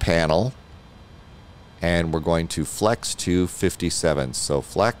main panel, and we're going to flex to 57. So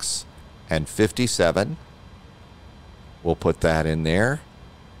flex and 57. We'll put that in there.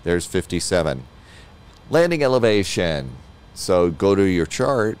 There's 57. Landing elevation. So go to your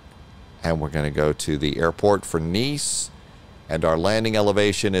chart, and we're going to go to the airport for Nice, and our landing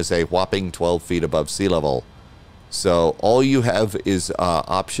elevation is a whopping 12 feet above sea level. So all you have is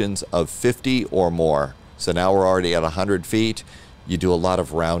options of 50 or more. So now we're already at 100 feet. You do a lot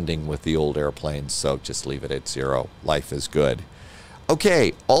of rounding with the old airplanes, so just leave it at 0. Life is good.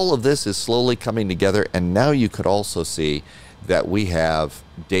 Okay, all of this is slowly coming together, and now you could also see that we have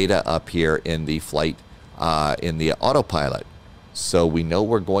data up here in the flight, in the autopilot. So we know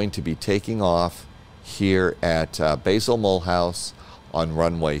we're going to be taking off here at Basel-Mulhouse on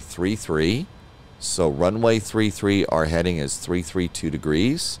runway 33. So runway 33, our heading is 332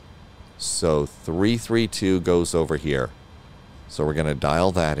 degrees. So 332 goes over here. So we're going to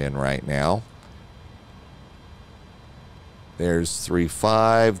dial that in right now. There's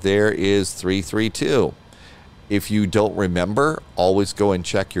 35. There is 332. If you don't remember, always go and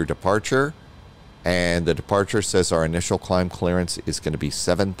check your departure. And the departure says our initial climb clearance is going to be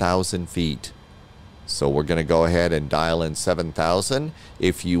 7,000 feet. So we're going to go ahead and dial in 7,000.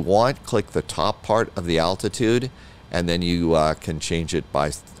 If you want, click the top part of the altitude, and then you can change it by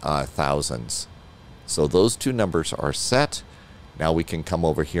thousands. So those two numbers are set. Now we can come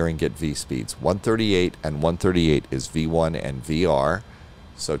over here and get V speeds. 138 and 138 is V1 and VR.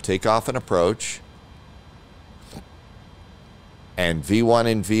 So take off and approach. And V1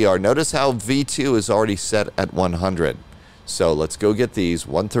 and VR. Notice how V2 is already set at 100. So let's go get these,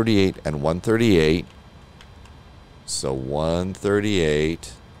 138 and 138. So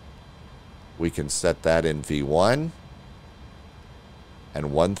 138, we can set that in V1.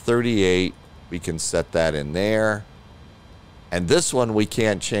 And 138, we can set that in there. And this one we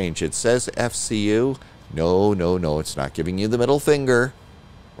can't change. It says FCU. No, no, no, it's not giving you the middle finger.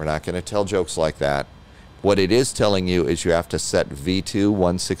 We're not going to tell jokes like that. What it is telling you is you have to set V2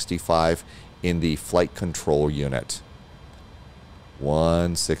 165 in the flight control unit.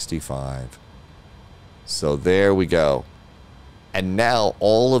 165. So there we go. And now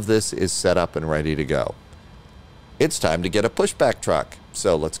all of this is set up and ready to go. It's time to get a pushback truck.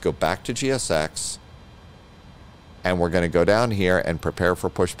 So let's go back to GSX. And we're going to go down here and prepare for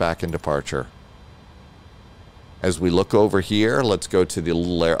pushback and departure. As we look over here, let's go to the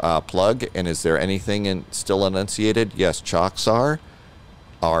little plug. And is there anything still enunciated? Yes, chocks are.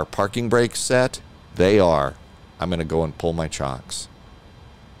 Our parking brakes set? They are. I'm going to go and pull my chocks.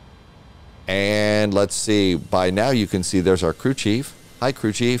 And let's see. By now you can see there's our crew chief. Hi,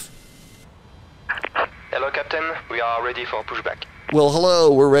 crew chief. Hello, Captain. We are ready for pushback. Well,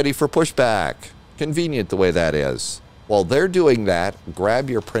 hello. We're ready for pushback. Convenient the way that is. While they're doing that, grab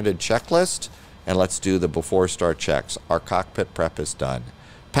your printed checklist and let's do the before start checks. Our cockpit prep is done.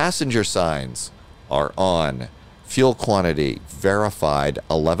 Passenger signs are on. Fuel quantity verified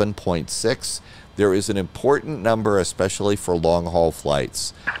 11.6. There is an important number, especially for long-haul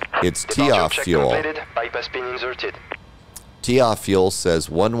flights. It's TOF fuel. Bypass pin inserted. TOF fuel says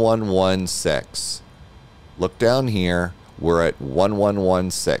 1116. Look down here. We're at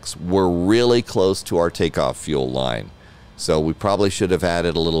 1116. We're really close to our takeoff fuel line. So we probably should have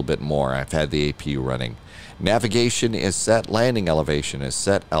added a little bit more. I've had the APU running. Navigation is set. Landing elevation is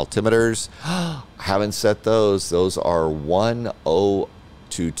set. Altimeters, haven't set those. Those are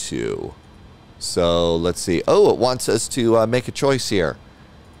 1022. So let's see. Oh, it wants us to make a choice here.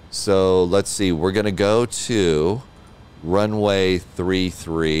 So let's see. We're going to go to runway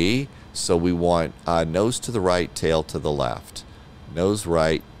 33. So we want nose to the right, tail to the left. Nose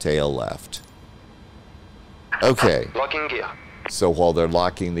right, tail left. Okay. Locking gear. So while they're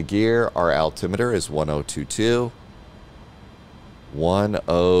locking the gear, our altimeter is 1022.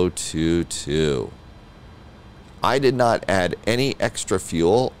 1022. I did not add any extra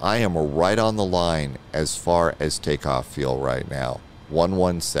fuel. I am right on the line as far as takeoff fuel right now.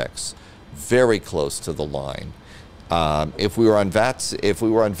 116. Very close to the line. If we were on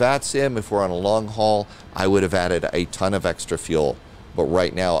VATSIM, if we're on a long haul, I would have added a ton of extra fuel. But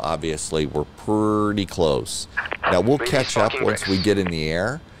right now, obviously, we're pretty close. Now, we'll catch up once we get in the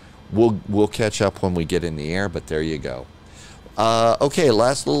air. We'll catch up when we get in the air, but there you go. Okay,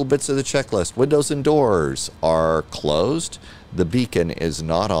 last little bits of the checklist. Windows and doors are closed. The beacon is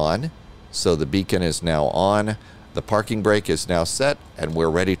not on, so the beacon is now on. The parking brake is now set, and we're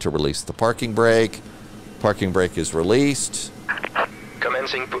ready to release the parking brake. Parking brake is released.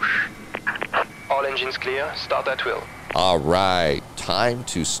 Commencing push. All engines clear. Start at will. All right, time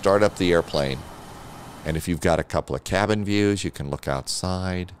to start up the airplane. And if you've got a couple of cabin views, you can look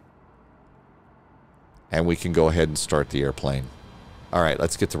outside. And we can go ahead and start the airplane. All right,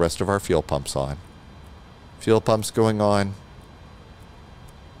 let's get the rest of our fuel pumps on. Fuel pumps going on.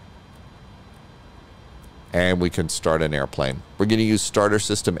 And we can start an airplane. We're going to use starter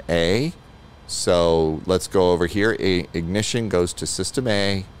system A. So let's go over here. Ignition goes to system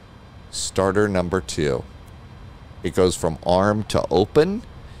A. Starter number 2. It goes from arm to open.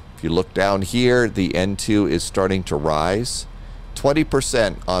 If you look down here, the N2 is starting to rise.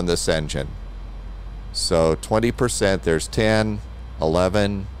 20% on this engine. So 20%, there's 10,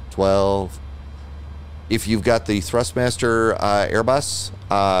 11, 12. If you've got the Thrustmaster Airbus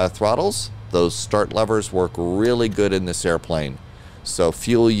throttles, those start levers work really good in this airplane. So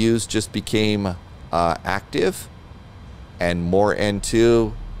fuel use just became active, and more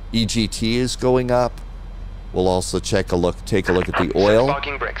N2. EGT is going up. We'll also take a look at the oil. Set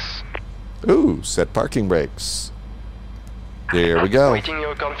parking brakes. Ooh, set parking brakes. There we go. Waiting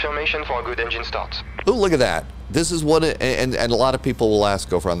your confirmation for a good engine start. Ooh, look at that. This is what and a lot of people will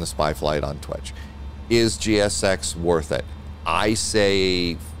ask over on the Spy Flight on Twitch. Is GSX worth it? I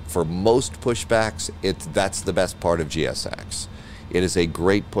say for most pushbacks, that's the best part of GSX. It is a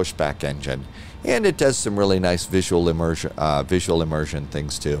great pushback engine, and it does some really nice visual immersion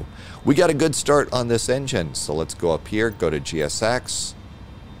things too. We got a good start on this engine, so let's go up here, go to GSX.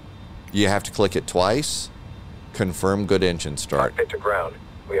 You have to click it twice. Confirm good engine start. Cockpit to ground.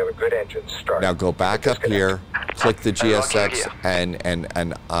 We have a good engine start. Now go back up here, click the GSX,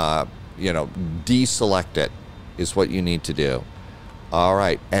 and you know, deselect it is what you need to do. All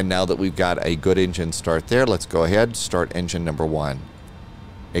right, and now that we've got a good engine start there, let's go ahead, start engine number 1.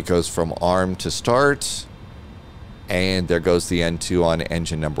 It goes from arm to start, and there goes the N2 on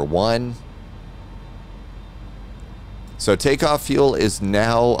engine number 1. So takeoff fuel is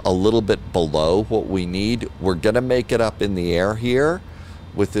now a little bit below what we need. We're going to make it up in the air here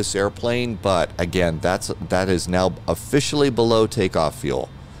with this airplane, but again, that is now officially below takeoff fuel.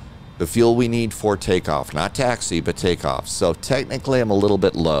 The fuel we need for takeoff, not taxi, but takeoff. So technically, I'm a little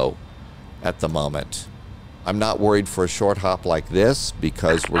bit low at the moment. I'm not worried for a short hop like this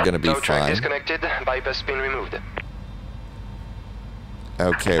because we're going to be fine. Disconnected, bypass pin removed.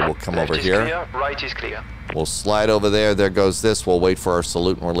 Okay, we'll come over Left is here. Clear, right is clear. We'll slide over there. There goes this. We'll wait for our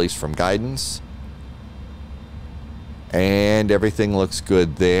salute and release from guidance. And everything looks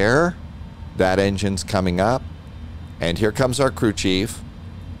good there. That engine's coming up. And here comes our crew chief.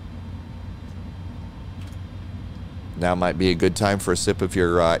 Now might be a good time for a sip of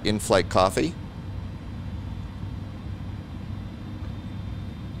your in-flight coffee.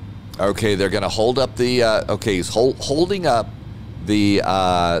 Okay, they're going to hold up the... okay, he's holding up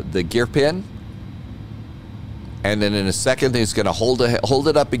the gear pin. And then in a second, he's going to hold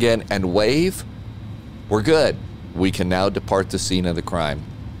it up again and wave. We're good. We can now depart the scene of the crime.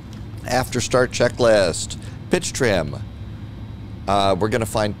 After start checklist. Pitch trim. We're going to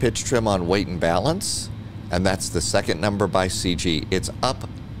find pitch trim on weight and balance. And that's the second number by CG. It's up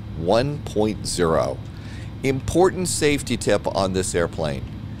 1.0. Important safety tip on this airplane.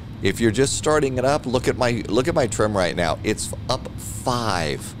 If you're just starting it up, look at my trim right now. It's up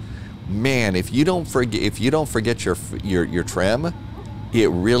 5. Man, if you don't forget your trim, it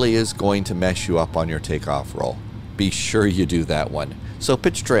really is going to mess you up on your takeoff roll. Be sure you do that one. So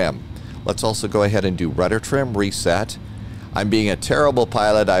pitch trim. Let's also go ahead and do rudder trim reset. I'm being a terrible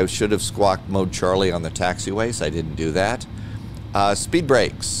pilot. I should have squawked mode Charlie on the taxiway, so I didn't do that. Speed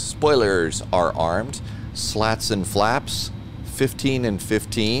brakes. Spoilers are armed. Slats and flaps. 15 and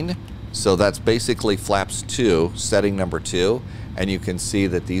 15. So that's basically flaps 2, setting number 2. And you can see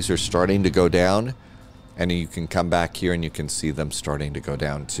that these are starting to go down. And you can come back here and you can see them starting to go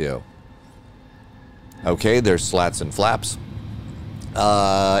down too. Okay, there's slats and flaps.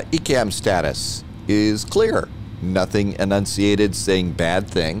 ECAM status is clear. Nothing enunciated saying bad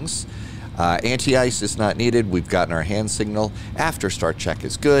things. Anti-ice is not needed. We've gotten our hand signal. After start check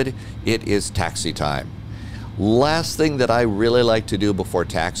is good. It is taxi time. Last thing that I really like to do before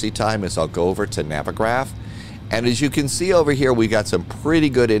taxi time is I'll go over to Navigraph. And as you can see over here, we got some pretty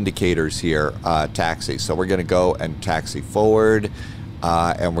good indicators here, taxi. So we're going to go and taxi forward.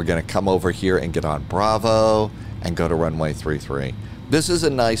 And we're going to come over here and get on Bravo and go to runway 33. This is a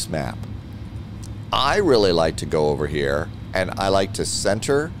nice map. I really like to go over here and I like to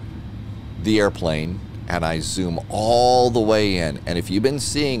center the airplane and I zoom all the way in. And if you've been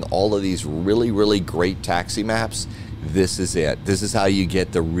seeing all of these really, really great taxi maps, this is it. This is how you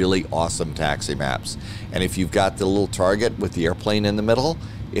get the really awesome taxi maps. And if you've got the little target with the airplane in the middle,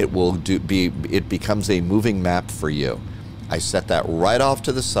 it becomes a moving map for you. I set that right off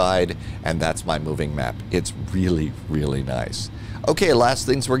to the side and that's my moving map. It's really, really nice. Okay, last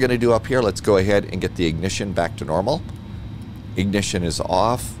things we're going to do up here. Let's go ahead and get the ignition back to normal. Ignition is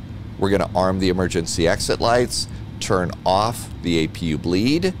off. We're going to arm the emergency exit lights, turn off the APU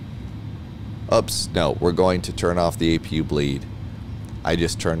bleed. Oops, no, we're going to turn off the APU bleed. I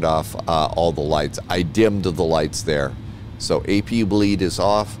just turned off all the lights. I dimmed the lights there. So APU bleed is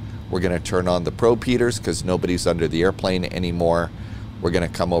off. We're going to turn on the probe heaters because nobody's under the airplane anymore. We're going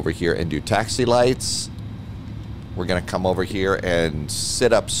to come over here and do taxi lights. We're going to come over here and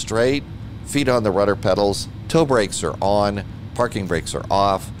sit up straight, feet on the rudder pedals. Toe brakes are on, parking brakes are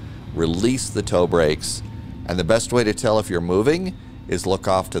off. Release the toe brakes. And the best way to tell if you're moving is look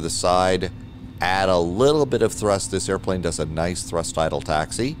off to the side, add a little bit of thrust. This airplane does a nice thrust idle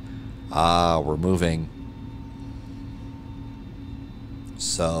taxi. We're moving.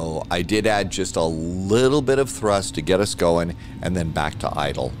 So I did add just a little bit of thrust to get us going and then back to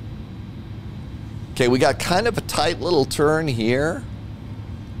idle. Okay, we got kind of a tight little turn here.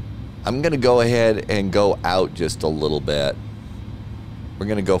 I'm going to go ahead and go out just a little bit. We're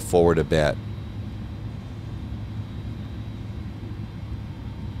going to go forward a bit.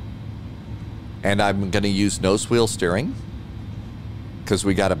 And I'm going to use nose wheel steering because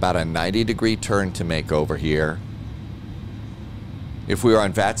we got about a 90-degree turn to make over here. If we were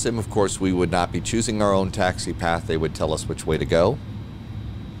on VATSIM, of course, we would not be choosing our own taxi path. They would tell us which way to go.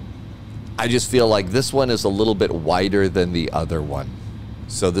 I just feel like this one is a little bit wider than the other one.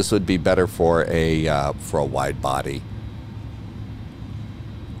 So this would be better for a wide body.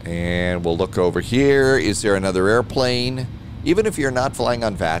 And we'll look over here. Is there another airplane? Even if you're not flying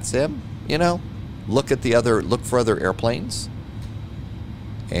on VATSIM, you know, look for other airplanes.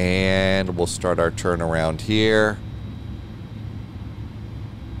 And we'll start our turn around here.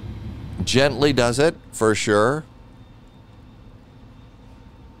 Gently does it, for sure.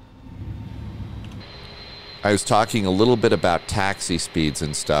 I was talking a little bit about taxi speeds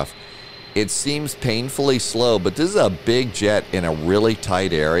and stuff. It seems painfully slow, but this is a big jet in a really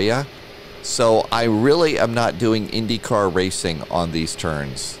tight area. So I really am not doing IndyCar racing on these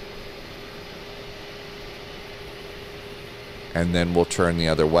turns. And then we'll turn the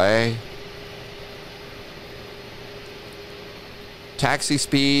other way. Taxi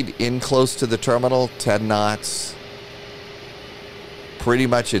speed in close to the terminal, 10 knots. Pretty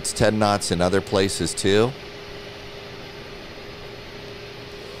much it's 10 knots in other places too.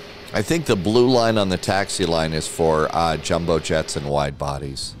 I think the blue line on the taxi line is for jumbo jets and wide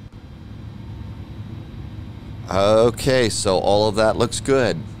bodies. Okay, so all of that looks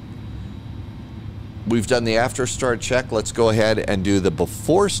good. We've done the after start check. Let's go ahead and do the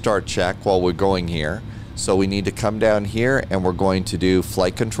before start check while we're going here. So we need to come down here and we're going to do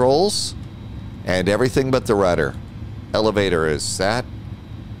flight controls and everything but the rudder. Elevator is set.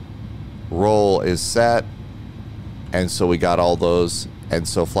 Roll is set. And so we got all those. And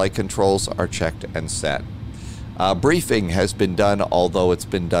so flight controls are checked and set. Briefing has been done, although it's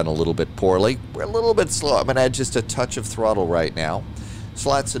been done a little bit poorly. We're a little bit slow. I'm going to add just a touch of throttle right now.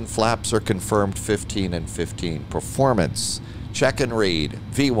 Slats and flaps are confirmed 15 and 15. Performance, check and read.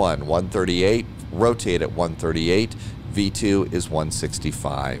 V1, 138. Rotate at 138. V2 is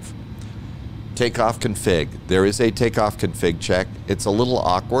 165. Takeoff config. There is a takeoff config check. It's a little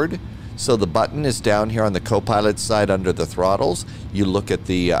awkward. So the button is down here on the co-pilot side under the throttles. You look at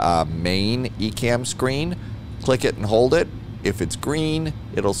the main ECAM screen, click it and hold it. If it's green,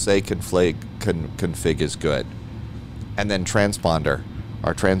 it'll say config is good. And then transponder.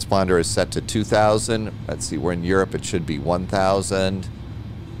 Our transponder is set to 2000. Let's see, we're in Europe, it should be 1000.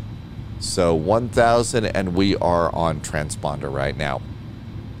 So 1000, and we are on transponder right now.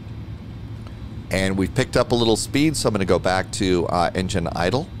 And we've picked up a little speed, so I'm going to go back to engine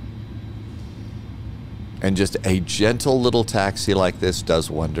idle. And just a gentle little taxi like this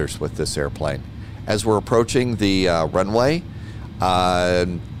does wonders with this airplane. As we're approaching the runway,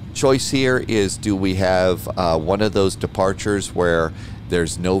 choice here is, do we have one of those departures where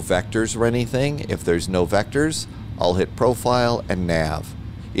there's no vectors or anything? If there's no vectors, I'll hit profile and nav.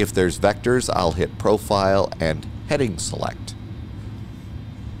 If there's vectors, I'll hit profile and heading select.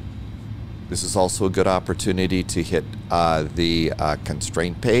 This is also a good opportunity to hit the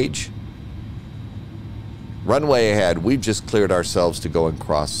constraint page. Runway ahead, we've just cleared ourselves to go and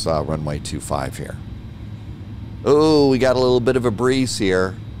cross runway 25 here. Oh, we got a little bit of a breeze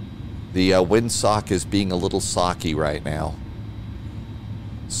here. The windsock is being a little socky right now.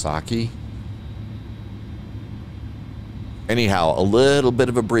 Socky? Anyhow, a little bit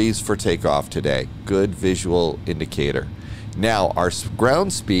of a breeze for takeoff today. Good visual indicator. Now, our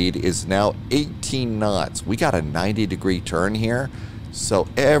ground speed is now 18 knots. We got a 90-degree turn here. So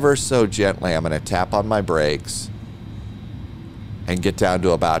ever so gently, I'm going to tap on my brakes and get down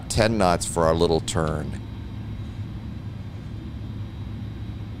to about 10 knots for our little turn.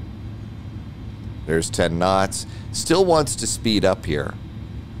 There's 10 knots. Still wants to speed up here.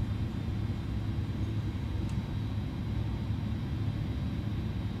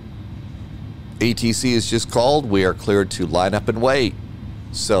 ATC is just called. We are cleared to line up and wait.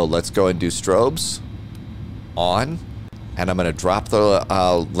 So let's go and do strobes. On. And I'm going to drop the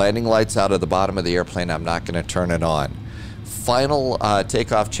landing lights out of the bottom of the airplane. I'm not going to turn it on. Final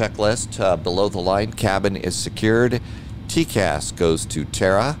takeoff checklist. Below the line, cabin is secured. TCAS goes to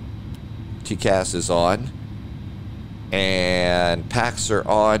Terra. TCAS is on. And packs are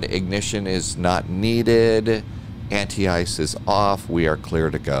on. Ignition is not needed. Anti-ice is off. We are clear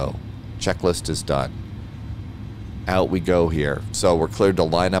to go. Checklist is done. Out we go here. So we're cleared to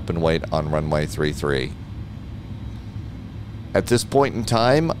line up and wait on runway 33. At this point in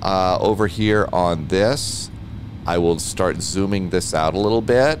time, over here on this, I will start zooming this out a little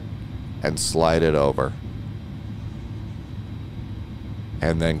bit and slide it over.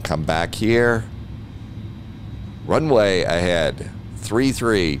 And then come back here. Runway ahead.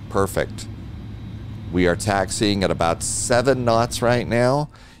 33. Perfect. We are taxiing at about 7 knots right now.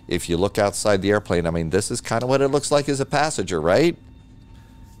 If you look outside the airplane, I mean, this is kind of what it looks like as a passenger, right?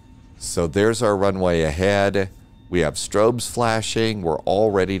 So there's our runway ahead. We have strobes flashing. We're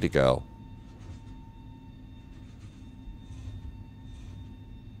all ready to go.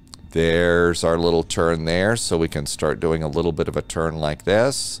 There's our little turn there, so we can start doing a little bit of a turn like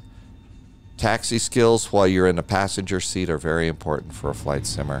this. Taxi skills while you're in a passenger seat are very important for a flight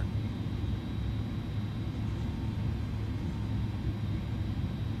simmer.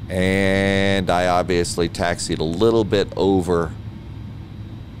 And I obviously taxied a little bit over,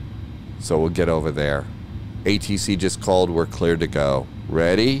 so we'll get over there. ATC just called. We're clear to go.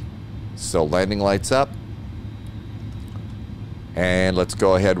 Ready? So landing lights up. And let's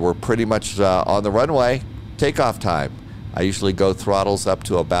go ahead. We're pretty much on the runway. Takeoff time. I usually go throttles up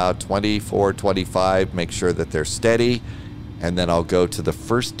to about 24, 25. Make sure that they're steady. And then I'll go to the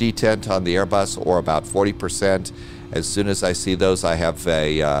first detent on the Airbus, or about 40%. As soon as I see those, I have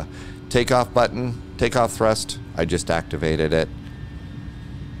a takeoff button, takeoff thrust. I just activated it.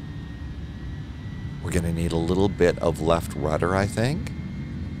 We're going to need a little bit of left rudder, I think.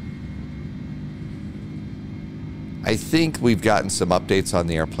 I think we've gotten some updates on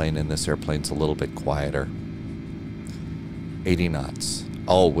the airplane, and this airplane's a little bit quieter. 80 knots.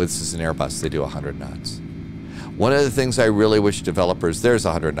 Oh, this is an Airbus. They do 100 knots. One of the things I really wish developers, there's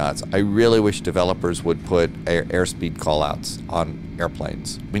 100 knots. I really wish developers would put airspeed callouts on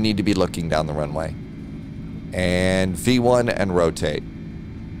airplanes. We need to be looking down the runway. And V1 and rotate.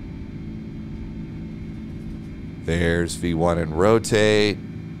 There's V1 and rotate.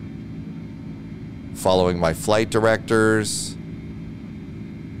 Following my flight directors.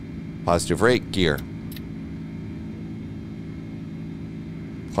 Positive rate, gear.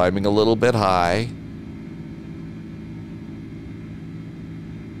 Climbing a little bit high.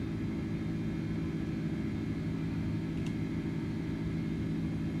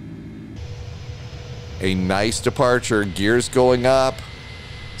 A nice departure, gears going up.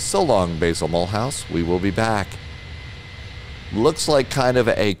 So long, Basel-Mulhouse. We will be back. Looks like kind of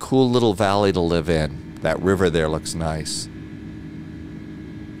a cool little valley to live in. That river there looks nice.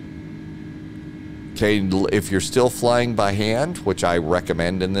 Okay, if you're still flying by hand, which I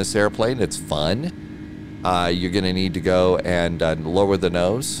recommend in this airplane, it's fun. You're going to need to go and lower the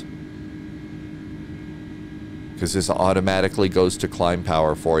nose, because this automatically goes to climb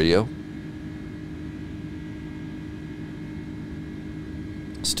power for you.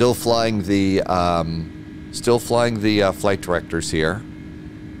 Still flying the flight directors here.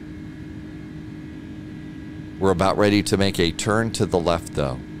 We're about ready to make a turn to the left,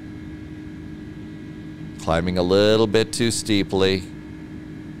 though. Climbing a little bit too steeply.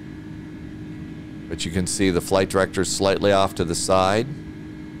 But you can see the flight director slightly off to the side.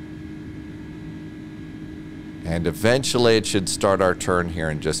 And eventually it should start our turn here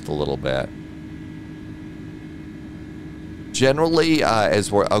in just a little bit. Generally,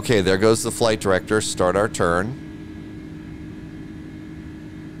 as we're... Okay, there goes the flight director. Start our turn.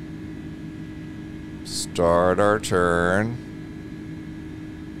 Start our turn.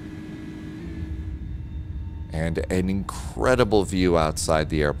 And an incredible view outside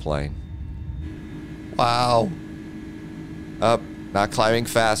the airplane. Wow. Up. Not climbing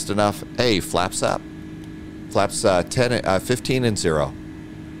fast enough. Hey, flaps up. Flaps 15 and 0.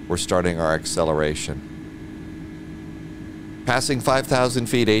 We're starting our acceleration. Passing 5,000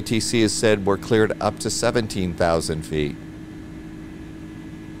 feet, ATC has said we're cleared up to 17,000 feet.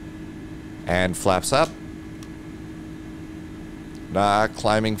 And flaps up. Not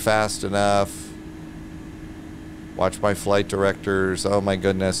climbing fast enough. Watch my flight directors. Oh my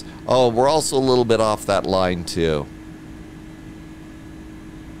goodness. Oh, we're also a little bit off that line too.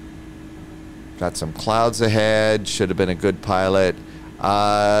 Got some clouds ahead. Should have been a good pilot.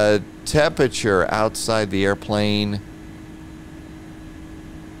 Temperature outside the airplane.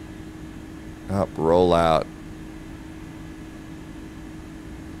 Up, roll out.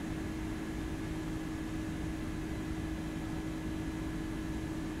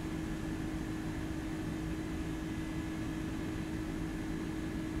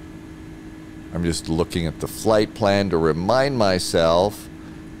 I'm just looking at the flight plan to remind myself.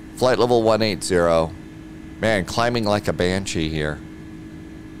 Flight level 180. Man, climbing like a banshee here.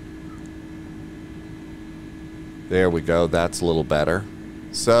 There we go. That's a little better.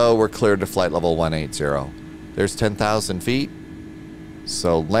 So we're cleared to flight level 180. There's 10,000 feet.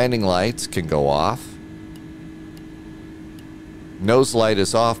 So landing lights can go off. Nose light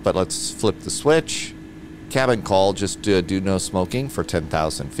is off, but let's flip the switch. Cabin call, just do no smoking for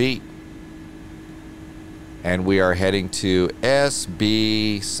 10,000 feet. And we are heading to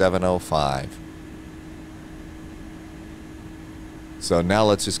SB 705. So now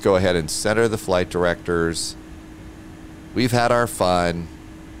let's just go ahead and center the flight directors. We've had our fun.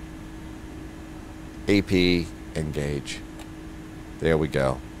 AP, engage. There we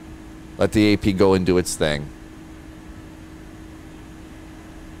go. Let the AP go and do its thing.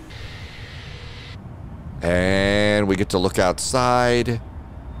 And we get to look outside.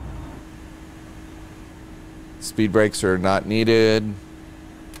 Speed brakes are not needed.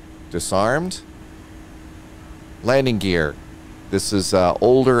 Disarmed. Landing gear. This is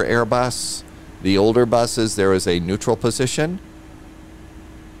older Airbus. The older buses, there is a neutral position.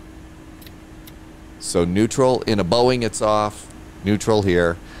 So neutral. In a Boeing, it's off. Neutral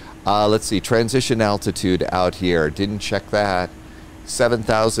here. Let's see. Transition altitude out here. Didn't check that.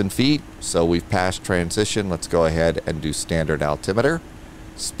 7,000 feet. So we've passed transition. Let's go ahead and do standard altimeter.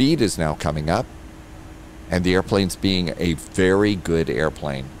 Speed is now coming up. And the airplane's being a very good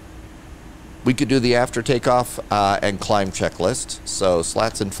airplane. We could do the after takeoff and climb checklist. So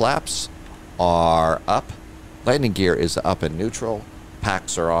slats and flaps are up. Landing gear is up and neutral.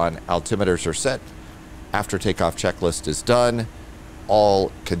 Packs are on. Altimeters are set. After takeoff checklist is done.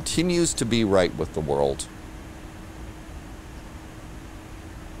 All continues to be right with the world.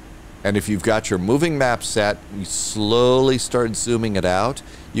 And if you've got your moving map set, you slowly start zooming it out.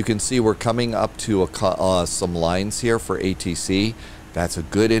 You can see we're coming up to some lines here for ATC. That's a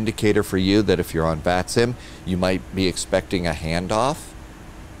good indicator for you that if you're on VATSIM, you might be expecting a handoff.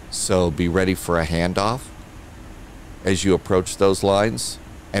 So be ready for a handoff as you approach those lines.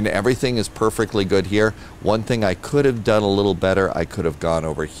 And everything is perfectly good here. One thing I could have done a little better, I could have gone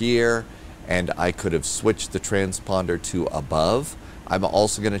over here and I could have switched the transponder to above. I'm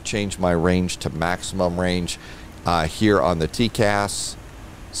also going to change my range to maximum range here on the TCAS.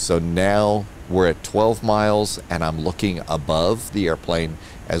 So now we're at 12 miles and I'm looking above the airplane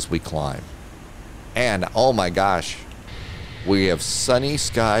as we climb. And oh my gosh, we have sunny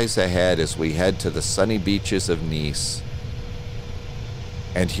skies ahead as we head to the sunny beaches of Nice.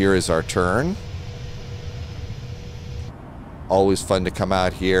 And here is our turn. Always fun to come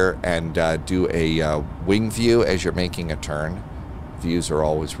out here and do a wing view as you're making a turn. Views are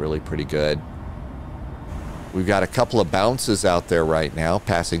always really pretty good. We've got a couple of bounces out there right now,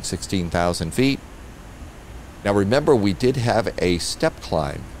 passing 16,000 feet. Now remember, we did have a step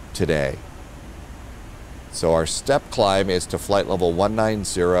climb today. So our step climb is to flight level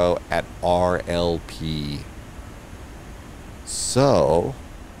 190 at RLP. So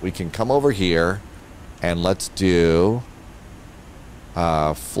we can come over here and let's do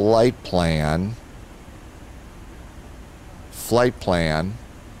flight plan.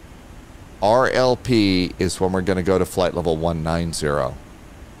 RLP is when we're going to go to flight level 190.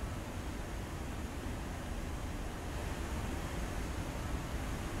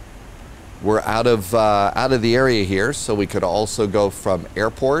 We're out of the area here, so we could also go from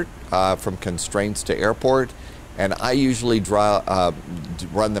airport, from constraints to airport, and I usually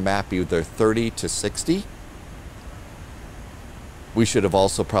run the map either 30 to 60. We should have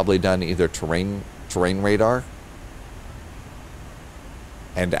also probably done either terrain radar.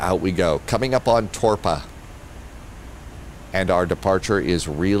 And out we go. Coming up on Torpa. And our departure is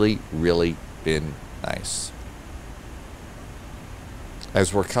really, really been nice.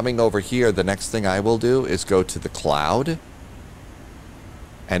 As we're coming over here, the next thing I will do is go to the cloud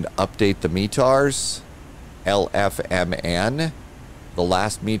and update the METARs. LFMN. The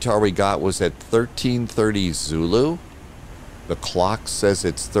last METAR we got was at 1330 Zulu. The clock says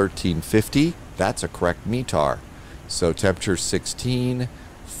it's 1350. That's a correct METAR. So temperature 16,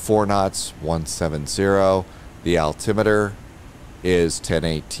 4 knots, 170. The altimeter is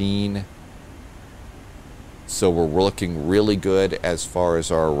 1018. So we're looking really good as far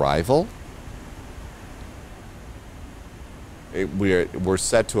as our arrival. We're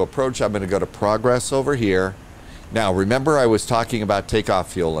set to approach. I'm going to go to progress over here. Now, remember I was talking about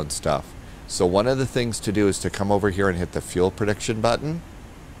takeoff fuel and stuff. So one of the things to do is to come over here and hit the fuel prediction button.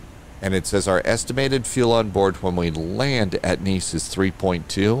 And it says our estimated fuel on board when we land at Nice is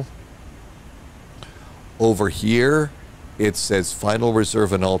 3.2. Over here, it says final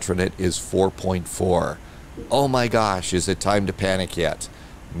reserve and alternate is 4.4. Oh my gosh, is it time to panic yet?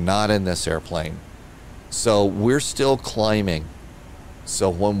 Not in this airplane. So we're still climbing. So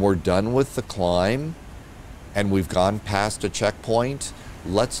when we're done with the climb and we've gone past a checkpoint,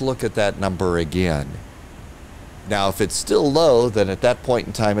 let's look at that number again. Now, if it's still low, then at that point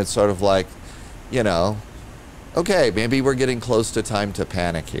in time, it's sort of like, you know, okay, maybe we're getting close to time to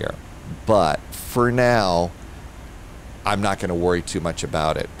panic here. But for now, I'm not going to worry too much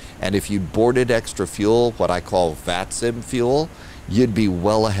about it. And if you boarded extra fuel, what I call VATSIM fuel, you'd be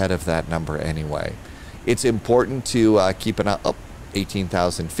well ahead of that number anyway. It's important to keep an eye up.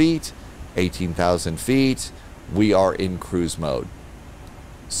 18,000 feet, 18,000 feet. We are in cruise mode.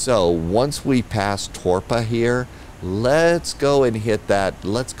 So once we pass Torpa here, let's go and hit that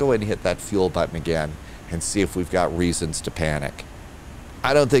fuel button again and see if we've got reasons to panic.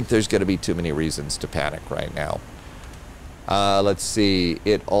 I don't think there's going to be too many reasons to panic right now. Let's see.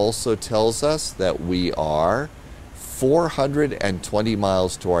 It also tells us that we are 420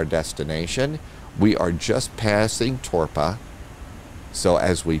 miles to our destination. We are just passing Torpa. So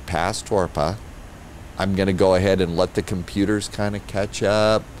as we pass Torpa, I'm going to go ahead and let the computers kind of catch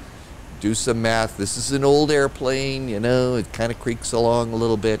up, do some math. This is an old airplane, you know, it kind of creaks along a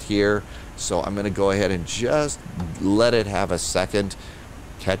little bit here. So I'm going to go ahead and just let it have a second,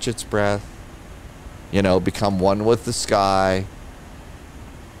 catch its breath, you know, become one with the sky.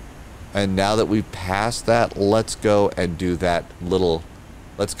 And now that we've passed that, let's go and do that little,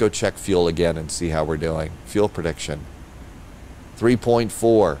 let's go check fuel again and see how we're doing. Fuel prediction.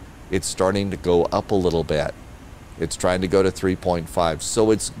 3.4. It's starting to go up a little bit. It's trying to go to 3.5.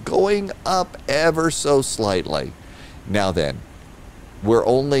 So it's going up ever so slightly. Now then, we're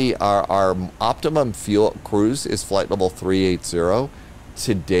only, our optimum fuel cruise is flight level 380.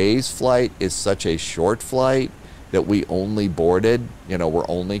 today's flight is such a short flight that we only boarded, you know, we're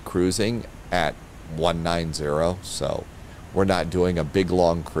only cruising at 190, so we're not doing a big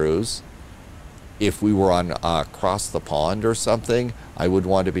long cruise. If we were on across the pond or something, I would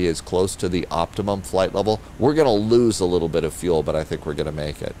want to be as close to the optimum flight level. We're going to lose a little bit of fuel, but I think we're going to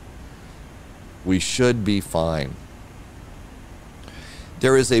make it. We should be fine.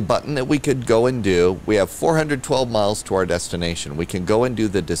 There is a button that we could go and do. We have 412 miles to our destination. We can go and do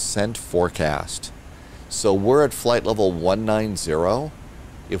the descent forecast. So we're at flight level 190.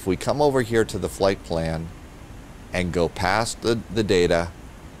 If we come over here to the flight plan and go past the data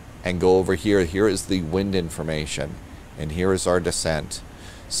and go over here, here is the wind information, and here is our descent.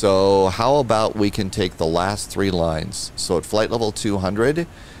 So how about we can take the last three lines. So at flight level 200,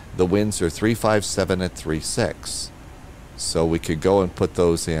 the winds are 357 at 36. So we could go and put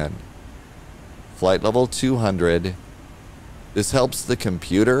those in. Flight level 200. This helps the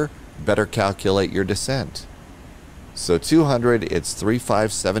computer better calculate your descent. So 200, it's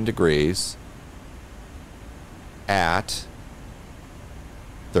 357 degrees at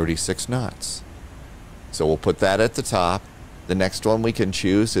 36 knots. So we'll put that at the top. The next one we can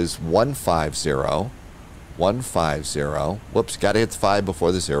choose is 150. 150. Whoops, got to hit the 5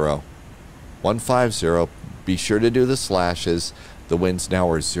 before the 0. 150. Be sure to do the slashes. The winds now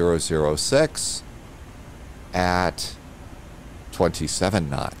are 006 at 27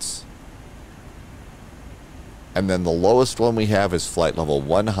 knots. And then the lowest one we have is flight level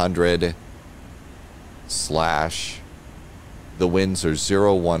 100 slash the winds are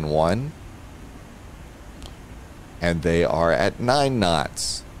 011 and they are at 9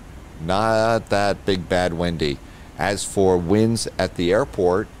 knots. Not that big bad windy. As for winds at the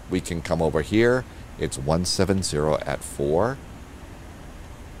airport, we can come over here. It's 170 at 4.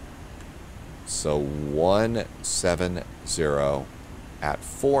 So 170 at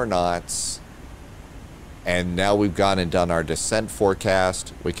 4 knots. And now we've gone and done our descent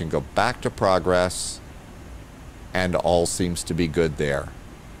forecast. We can go back to progress, and all seems to be good there.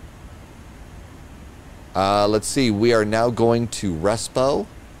 Let's see, we are now going to Respo.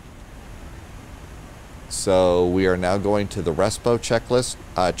 So we are now going to the Respo checklist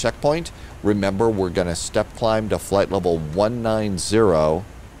checkpoint. Remember, we're going to step climb to flight level 190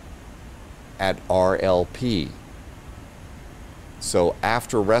 at RLP. So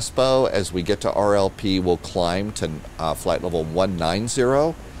after Respo, as we get to RLP, we'll climb to flight level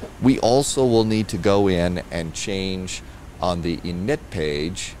 190. We also will need to go in and change on the init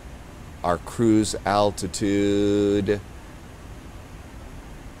page our cruise altitude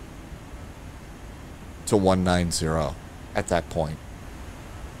to 190 at that point.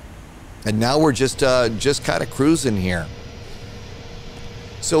 And now we're just kind of cruising here.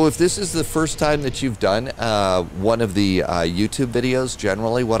 So if this is the first time that you've done one of the YouTube videos,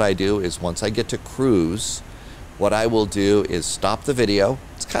 generally what I do is once I get to cruise, what I will do is stop the video.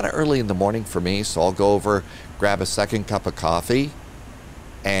 It's kind of early in the morning for me, so I'll go over, grab a second cup of coffee,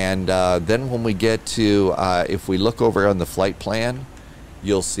 and then when we get to, if we look over on the flight plan,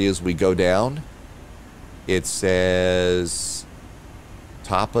 you'll see as we go down, it says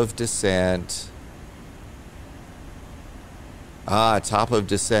top of descent. Top of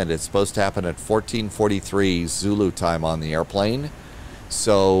descent. It's supposed to happen at 14:43 Zulu time on the airplane.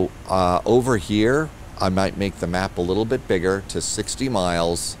 So over here, I might make the map a little bit bigger to 60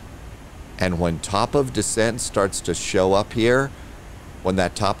 miles. And when top of descent starts to show up here, when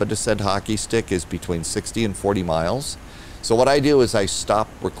that top of descent hockey stick is between 60 and 40 miles. So what I do is I stop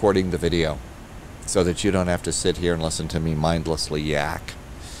recording the video so that you don't have to sit here and listen to me mindlessly yak.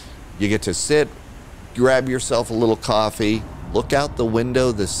 You get to sit, grab yourself a little coffee, look out the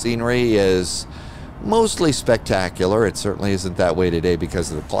window. The scenery is mostly spectacular. It certainly isn't that way today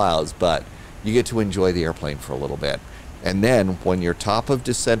because of the clouds, but you get to enjoy the airplane for a little bit. And then when your top of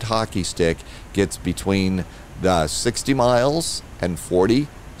descent hockey stick gets between the 60 miles and 40,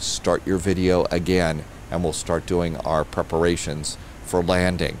 start your video again, and we'll start doing our preparations for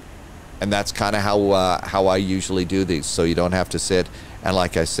landing. And that's kind of how I usually do these, so you don't have to sit and,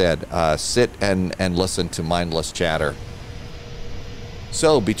 like I said, sit and listen to mindless chatter.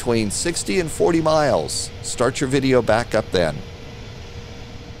 So between 60 and 40 miles, start your video back up then.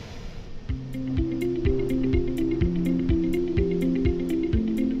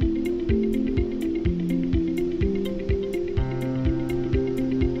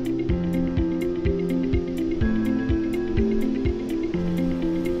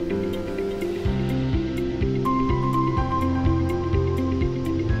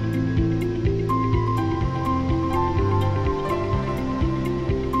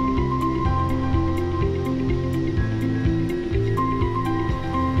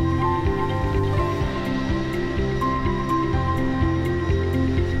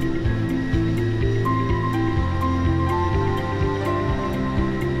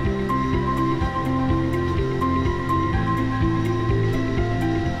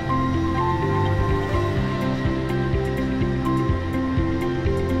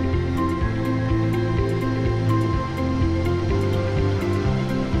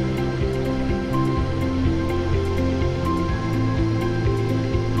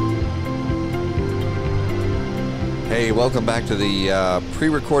 Hey, welcome back to the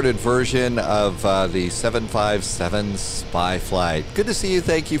pre-recorded version of the 757 spy flight. Good to see you.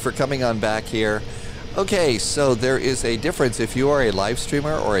 Thank you for coming on back here. Okay, so there is a difference if you are a live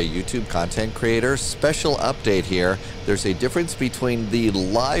streamer or a YouTube content creator. Special update here. There's a difference between the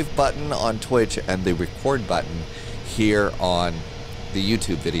live button on Twitch and the record button here on the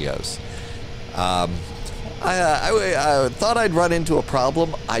YouTube videos. I thought I'd run into a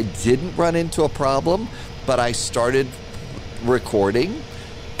problem. I didn't run into a problem, but I started recording,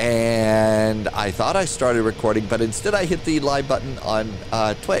 and I thought I started recording, but instead I hit the live button on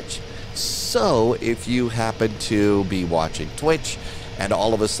Twitch. So if you happen to be watching Twitch and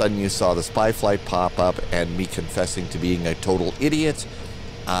all of a sudden you saw the spy flight pop up and me confessing to being a total idiot,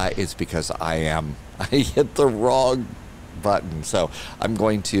 it's because I hit the wrong button. So I'm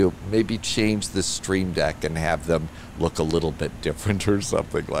going to maybe change the stream deck and have them look a little bit different or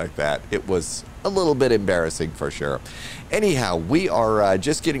something like that. It was a little bit embarrassing for sure. Anyhow, we are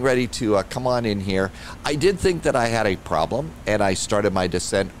just getting ready to come on in here. I did think that I had a problem and I started my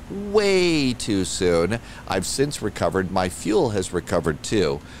descent way too soon. I've since recovered. My fuel has recovered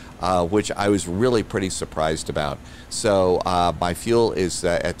too, which I was really pretty surprised about. So my fuel is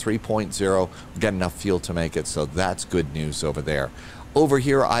at 3.0. We've got enough fuel to make it, so that's good news over there. Over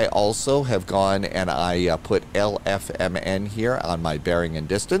here, I also have gone and I put LFMN here on my bearing and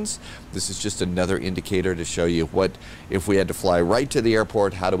distance. This is just another indicator to show you what, if we had to fly right to the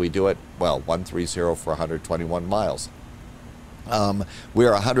airport, how do we do it? Well, 130 for 121 miles.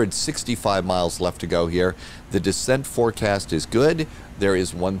 We're 165 miles left to go here. The descent forecast is good. There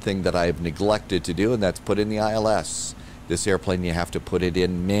is one thing that I have neglected to do, and that's put in the ILS. This airplane, you have to put it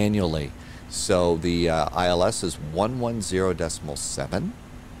in manually. So the ILS is 110.7.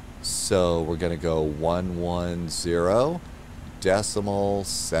 So we're going to go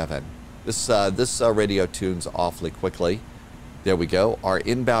 110.7. This radio tunes awfully quickly. There we go. Our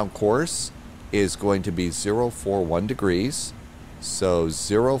inbound course is going to be 041 degrees. So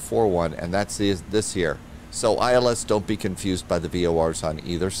 041, and that's this here. So ILS, don't be confused by the VORs on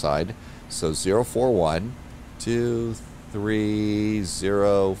either side. So 041,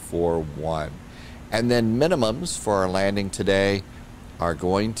 23041. And then minimums for our landing today are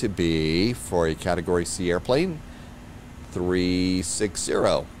going to be, for a Category C airplane,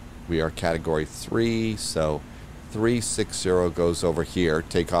 360. We are Category 3, so 360 goes over here.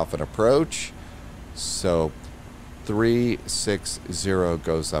 Takeoff and approach. So 360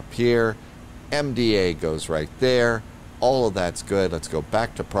 goes up here. MDA goes right there. All of that's good. Let's go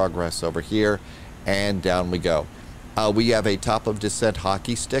back to progress over here, and down we go. We have a top of descent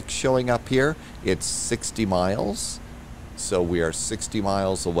hockey stick showing up here. It's 60 miles. So we are 60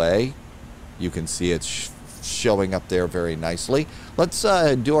 miles away. You can see it's showing up there very nicely. Let's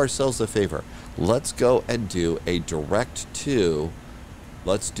do ourselves a favor. Let's go and do a direct to,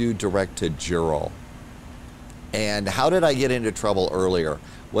 let's do direct to Jural. And how did I get into trouble earlier?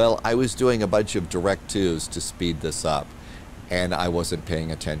 Well, I was doing a bunch of direct twos to speed this up, and I wasn't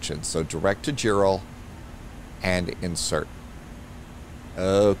paying attention. So direct to Jural and insert.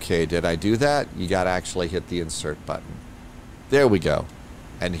 Okay, did I do that? You got to actually hit the insert button. There we go.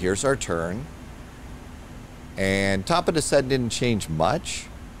 And here's our turn. And top of descent didn't change much.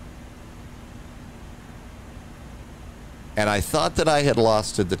 And I thought that I had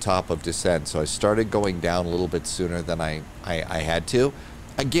lost at the top of descent, so I started going down a little bit sooner than I had to.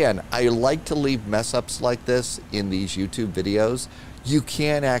 Again, I like to leave mess ups like this in these YouTube videos. You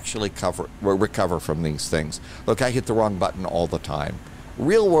can actually recover from these things. Look, I hit the wrong button all the time.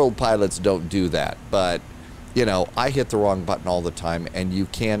 Real world pilots don't do that, but, you know, I hit the wrong button all the time, and you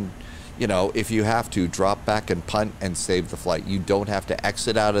can, you know, if you have to, drop back and punt and save the flight. You don't have to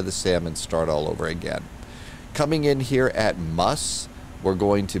exit out of the sim and start all over again. Coming in here at Muss, we're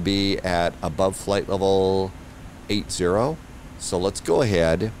going to be at above flight level 80. So let's go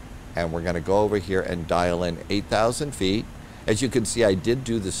ahead, and we're going to go over here and dial in 8,000 feet. As you can see, I did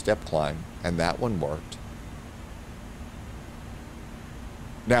do the step climb, and that one worked.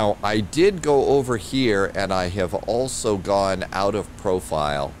 Now, I did go over here, and I have also gone out of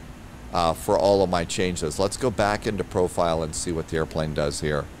profile for all of my changes. Let's go back into profile and see what the airplane does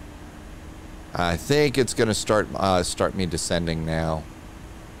here. I think it's going to start me descending now.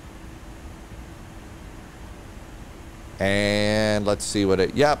 And let's see what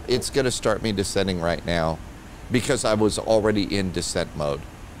it... Yep, it's going to start me descending right now because I was already in descent mode.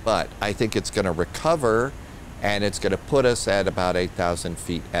 But I think it's going to recover, and it's going to put us at about 8,000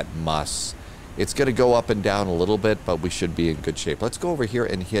 feet at Muss. It's going to go up and down a little bit, but we should be in good shape. Let's go over here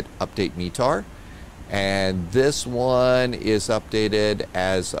and hit Update METAR. And this one is updated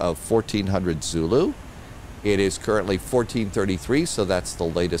as of 1400 Zulu. It is currently 1433, so that's the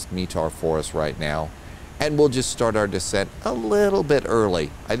latest METAR for us right now. And we'll just start our descent a little bit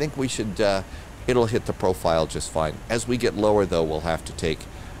early. I think we should, it'll hit the profile just fine. As we get lower, though, we'll have to take,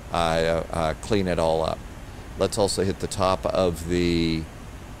 clean it all up. Let's also hit the top of the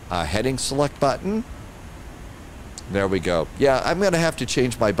heading select button. There we go. Yeah, I'm going to have to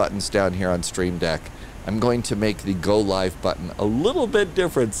change my buttons down here on Stream Deck. I'm going to make the Go Live button a little bit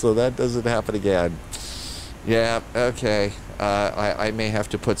different so that doesn't happen again. Yeah, okay. I may have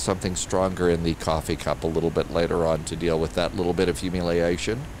to put something stronger in the coffee cup a little bit later on to deal with that little bit of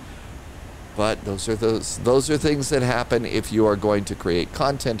humiliation. But those are things that happen if you are going to create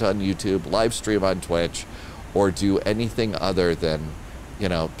content on YouTube, live stream on Twitch, or do anything other than, you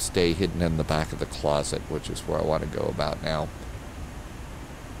know, stay hidden in the back of the closet, which is where I want to go about now.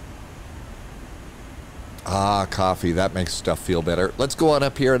 Ah, coffee. That makes stuff feel better. Let's go on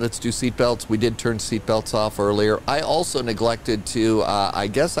up here and let's do seatbelts. We did turn seatbelts off earlier. I also neglected to, I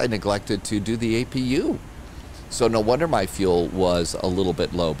guess I neglected to do the APU. So no wonder my fuel was a little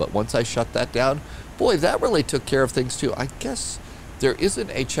bit low. But once I shut that down, boy, that really took care of things too. I guess there isn't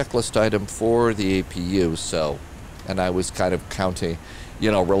a checklist item for the APU, so, and I was kind of counting,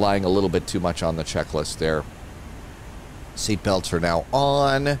 you know, relying a little bit too much on the checklist there. Seatbelts are now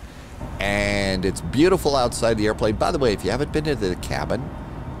on. And it's beautiful outside the airplane. By the way, if you haven't been into the cabin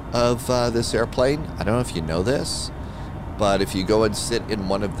of this airplane, I don't know if you know this, but if you go and sit in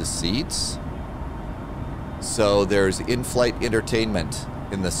one of the seats, so there's in-flight entertainment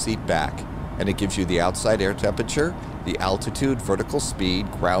in the seat back, and it gives you the outside air temperature, the altitude, vertical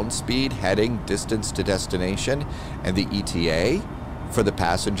speed, ground speed, heading, distance to destination, and the ETA for the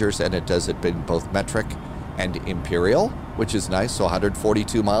passengers, and it does it in both metric and imperial, which is nice. So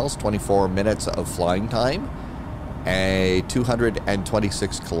 142 miles, 24 minutes of flying time,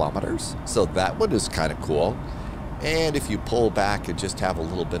 226 kilometers. So that one is kind of cool. And if you pull back and just have a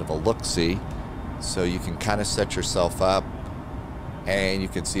little bit of a look-see, so you can kind of set yourself up, and you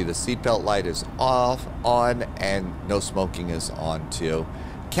can see the seatbelt light is off, on, and no smoking is on too.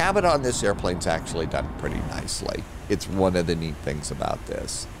 Cabin on this airplane's actually done pretty nicely. It's one of the neat things about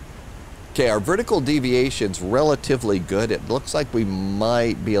this. Okay, our vertical deviation's relatively good. It looks like we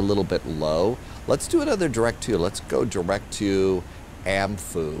might be a little bit low. Let's do another direct to. Let's go direct to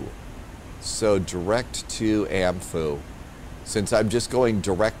AMFU. So direct to AMFU. Since I'm just going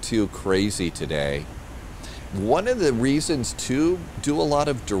direct to crazy today. One of the reasons to do a lot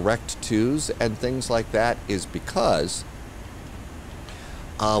of direct twos and things like that is because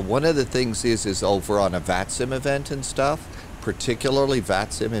one of the things is over on a VATSIM event and stuff, particularly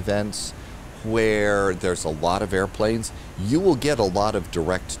VATSIM events where there's a lot of airplanes, you will get a lot of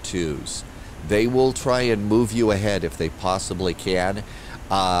direct twos. They will try and move you ahead if they possibly can.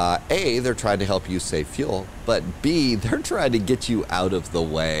 A, they're trying to help you save fuel, but B, they're trying to get you out of the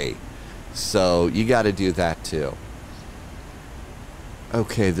way. So you got to do that too.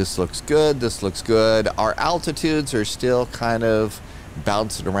 Okay, this looks good. This looks good. Our altitudes are still kind of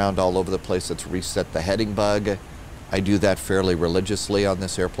bouncing around all over the place. Let's reset the heading bug. I do that fairly religiously on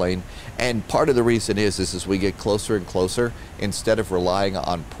this airplane. And part of the reason is as we get closer and closer, instead of relying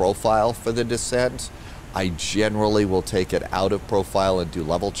on profile for the descent, I generally will take it out of profile and do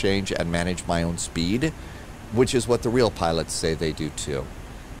level change and manage my own speed, which is what the real pilots say they do too.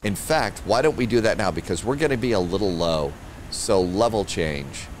 In fact, why don't we do that now? Because we're going to be a little low. So level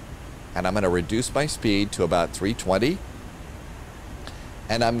change. And I'm going to reduce my speed to about 320.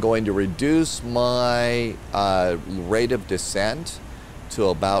 And I'm going to reduce my rate of descent to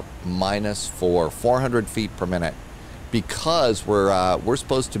about -400 feet per minute, because we're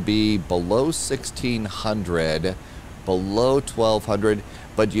supposed to be below 1600, below 1200.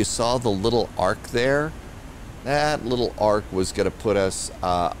 But you saw the little arc there. That little arc was going to put us.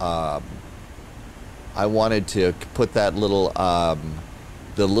 I wanted to put that little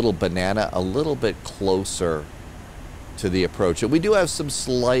the little banana a little bit closer to the approach. And we do have some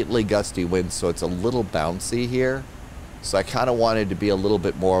slightly gusty winds, so it's a little bouncy here. So I kind of wanted to be a little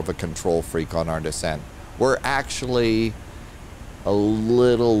bit more of a control freak on our descent. We're actually a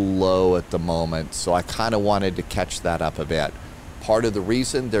little low at the moment, so I kind of wanted to catch that up a bit. Part of the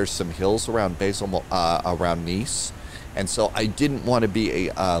reason, there's some hills around around Nice, and so I didn't want to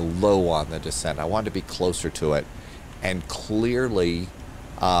be low on the descent. I wanted to be closer to it. And clearly,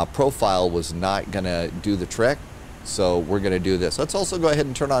 profile was not going to do the trick. So we're going to do this. Let's also go ahead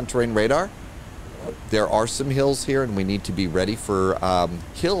and turn on terrain radar. There are some hills here, and we need to be ready for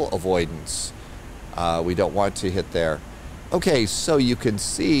hill avoidance. We don't want to hit there. Okay, so you can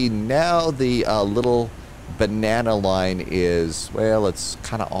see now the little banana line is, well, it's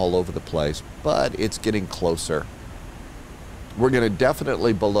kind of all over the place, but it's getting closer. We're going to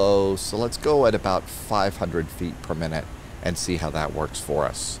definitely below, so let's go at about 500 feet per minute and see how that works for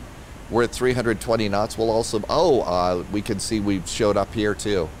us. We're at 320 knots. We'll also, we can see we've showed up here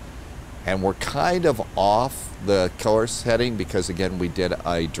too. And we're kind of off the course heading because, again, we did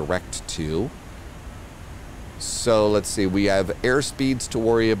a direct to. So let's see, we have airspeeds to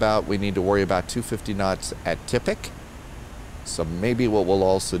worry about. We need to worry about 250 knots at Tippik. So maybe what we'll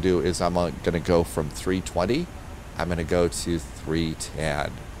also do is I'm going to go from 320. I'm going to go to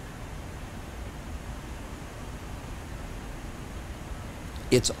 310.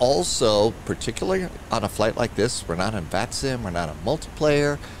 It's also, particularly on a flight like this, we're not on VATSIM, we're not on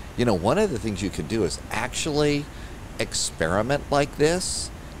multiplayer. You know, one of the things you can do is actually experiment like this.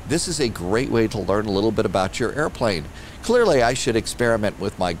 This is a great way to learn a little bit about your airplane. Clearly, I should experiment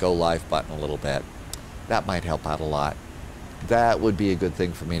with my Go Live button a little bit. That might help out a lot. That would be a good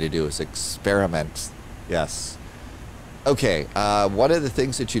thing for me to do, is experiment. Yes. Okay, one of the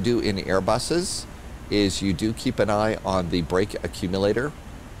things that you do in Airbuses is you do keep an eye on the brake accumulator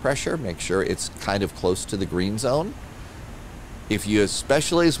pressure. Make sure it's kind of close to the green zone. If you,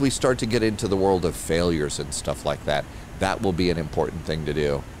 especially as we start to get into the world of failures and stuff like that, that will be an important thing to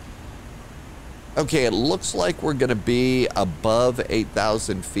do. Okay, it looks like we're going to be above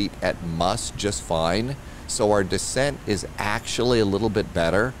 8,000 feet at Muss just fine. So our descent is actually a little bit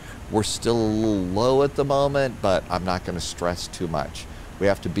better. We're still a little low at the moment, but I'm not going to stress too much. We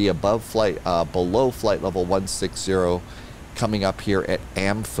have to be above below flight level 160 coming up here at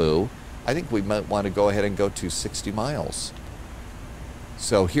Amphu. I think we might want to go ahead and go to 60 miles.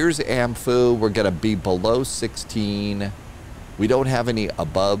 So here's Amphu. We're going to be below 16. We don't have any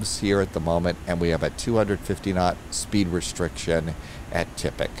aboves here at the moment, and we have a 250 knot speed restriction at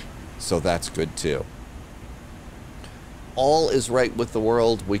Tippik. So that's good too. All is right with the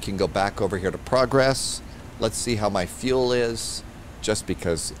world. We can go back over here to progress. Let's see how my fuel is, just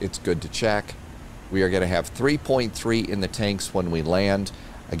because it's good to check. We are going to have 3.3 in the tanks when we land.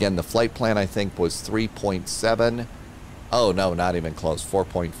 Again, the flight plan, I think, was 3.7. Oh, no, not even close,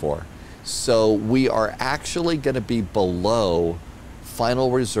 4.4. So we are actually going to be below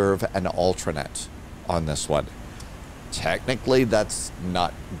final reserve and alternate on this one. Technically, that's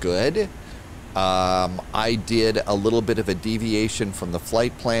not good. I did a little bit of a deviation from the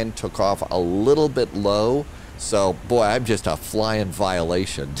flight plan, took off a little bit low. So, boy, I'm just a flying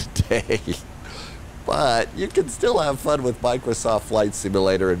violation today. But you can still have fun with Microsoft Flight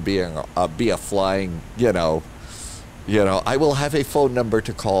Simulator and be a flying, you know, I will have a phone number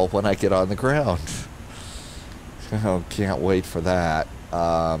to call when I get on the ground. Oh, can't wait for that.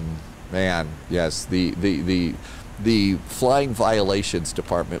 Man, yes, the flying violations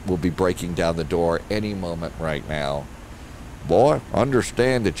department will be breaking down the door any moment right now. Boy,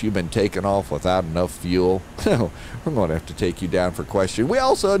 understand that you've been taken off without enough fuel. We're going to have to take you down for question. We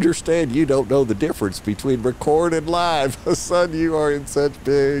also understand you don't know the difference between record and live. Son, you are in such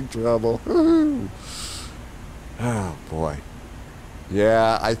big trouble. Oh, boy.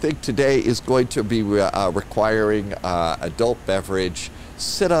 Yeah, I think today is going to be requiring adult beverage.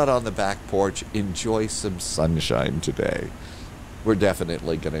 Sit out on the back porch. Enjoy some sunshine today. We're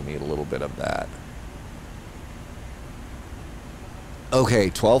definitely going to need a little bit of that. Okay,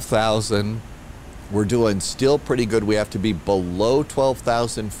 12,000. We're doing still pretty good. We have to be below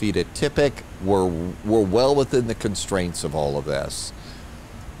 12,000 feet at Tippik. We're well within the constraints of all of this.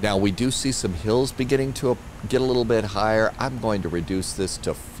 Now, we do see some hills beginning to get a little bit higher. I'm going to reduce this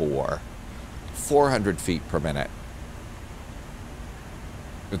to 400 feet per minute.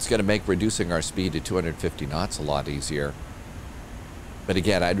 It's going to make reducing our speed to 250 knots a lot easier. But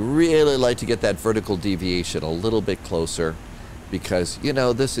again, I'd really like to get that vertical deviation a little bit closer because, you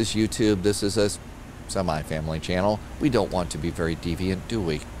know, this is YouTube. This is a semi-family channel. We don't want to be very deviant, do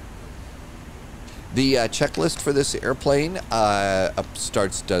we? The checklist for this airplane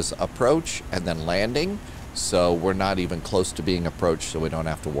does approach and then landing. So we're not even close to being approached, so we don't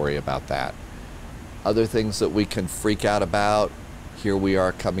have to worry about that. Other things that we can freak out about, here we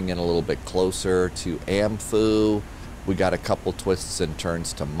are coming in a little bit closer to Amphu. We got a couple twists and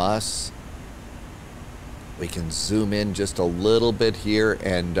turns to Muss. We can zoom in just a little bit here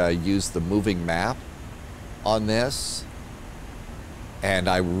and use the moving map on this. And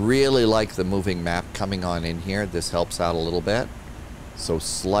I really like the moving map coming on in here. This helps out a little bit. So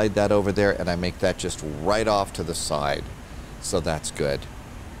slide that over there, and I make that just right off to the side. So that's good.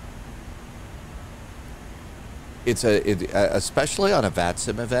 Especially on a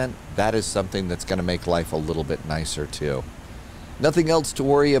VATSIM event, that is something that's going to make life a little bit nicer too. Nothing else to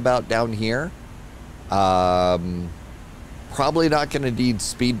worry about down here. Probably not going to need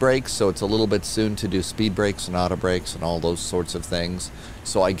speed brakes, so it's a little bit soon to do speed brakes and auto brakes and all those sorts of things.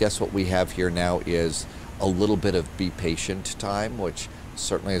 So I guess what we have here now is a little bit of be patient time, which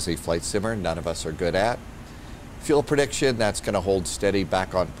certainly as a flight simmer, none of us are good at. Fuel prediction, that's going to hold steady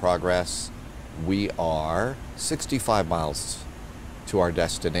back on progress. We are 65 miles to our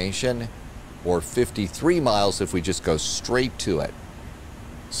destination, or 53 miles if we just go straight to it.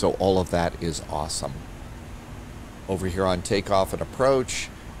 So all of that is awesome. Over here on takeoff and approach,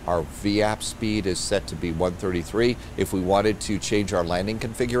 our VAP speed is set to be 133. If we wanted to change our landing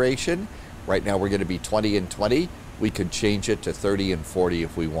configuration, right now we're going to be 20 and 20. We could change it to 30 and 40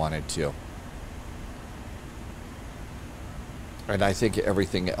 if we wanted to. And I think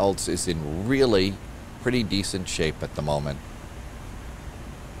everything else is in really pretty decent shape at the moment.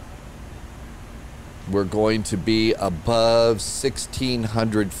 We're going to be above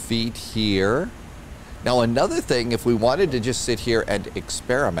 1,600 feet here. Now another thing, if we wanted to just sit here and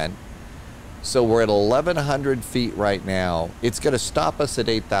experiment, so we're at 1,100 feet right now. It's going to stop us at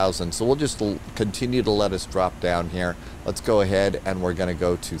 8,000, so we'll just continue to let us drop down here. Let's go ahead and we're going to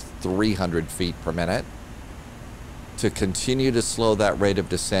go to 300 feet per minute to continue to slow that rate of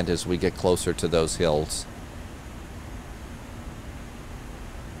descent as we get closer to those hills.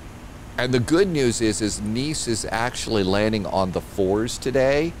 And the good news is Nice is actually landing on the 4s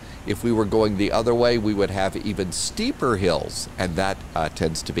today. If we were going the other way, we would have even steeper hills, and that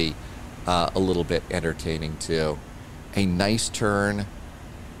tends to be a little bit entertaining too. A nice turn.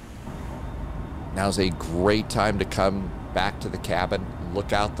 Now's a great time to come back to the cabin,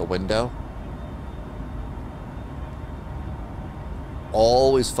 look out the window.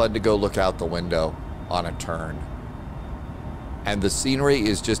 Always fun to go look out the window on a turn. And the scenery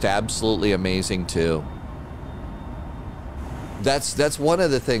is just absolutely amazing too. That's one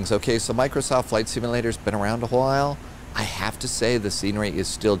of the things. Okay, so Microsoft Flight Simulator's been around a while. I have to say the scenery is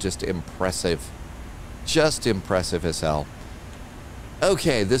still just impressive. Just impressive as hell.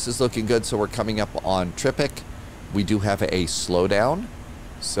 Okay, this is looking good. So we're coming up on Tripic. We do have a slowdown.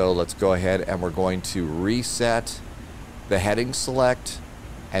 So let's go ahead and we're going to reset the heading select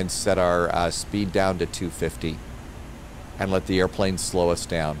and set our speed down to 250 and let the airplane slow us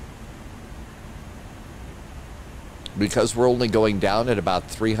down. Because we're only going down at about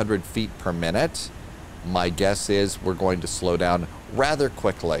 300 feet per minute, my guess is we're going to slow down rather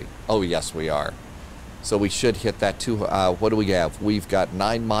quickly. Oh, yes, we are. So we should hit that what do we have? We've got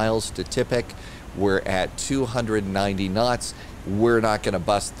 9 miles to Tipic. We're at 290 knots. We're not going to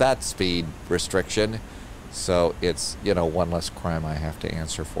bust that speed restriction. So it's, you know, one less crime I have to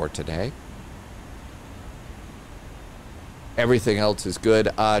answer for today. Everything else is good.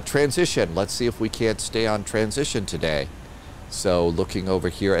 Transition. Let's see if we can't stay on transition today. So looking over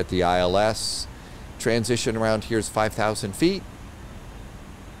here at the ILS, transition around here is 5,000 feet.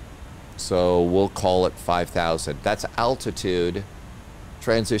 So we'll call it 5,000. That's altitude.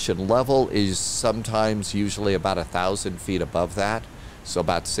 Transition level is sometimes usually about 1,000 feet above that. So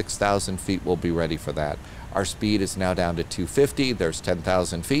about 6,000 feet we'll be ready for that. Our speed is now down to 250. There's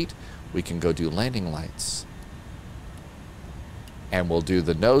 10,000 feet. We can go do landing lights. And we'll do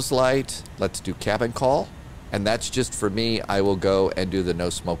the nose light. Let's do cabin call. And that's just for me. I will go and do the no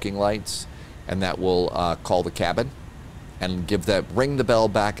smoking lights. And that will call the cabin. And give them, ring the bell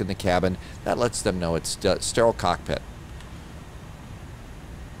back in the cabin. That lets them know it's sterile cockpit.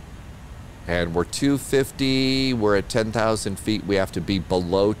 And we're 250. We're at 10,000 feet. We have to be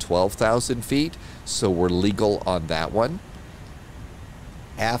below 12,000 feet. So we're legal on that one.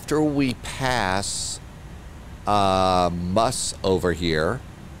 After we pass Muss over here.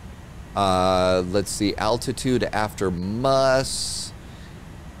 Let's see, altitude after Muss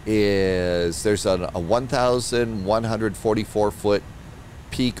is, there's a 1,144 foot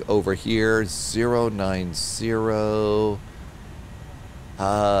peak over here, 090.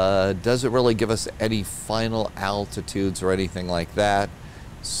 Doesn't really give us any final altitudes or anything like that.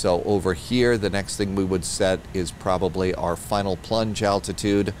 So over here, the next thing we would set is probably our final plunge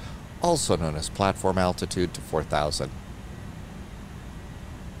altitude, also known as platform altitude, to 4,000.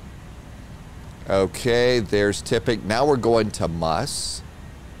 Okay, there's Tipping. Now we're going to Muss.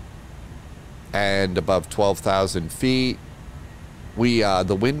 And above 12,000 feet.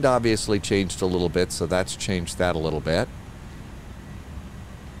 The wind obviously changed a little bit, so that's changed that a little bit.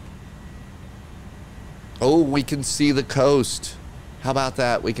 Oh, we can see the coast. How about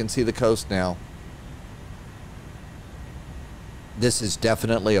that? We can see the coast now. This is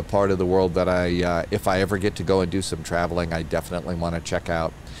definitely a part of the world that if I ever get to go and do some traveling, I definitely want to check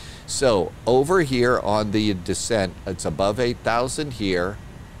out. So over here on the descent, it's above 8,000 here.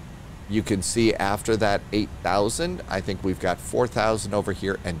 You can see after that 8,000, I think we've got 4,000 over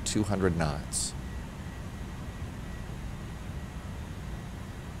here and 200 knots.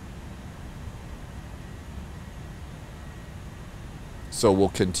 So we'll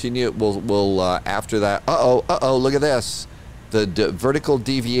continue. We'll after that. Look at this. The vertical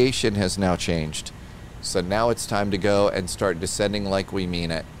deviation has now changed. So now it's time to go and start descending like we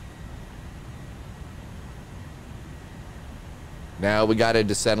mean it. Now we got to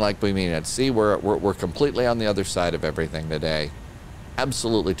descend like we mean it. See, we're completely on the other side of everything today.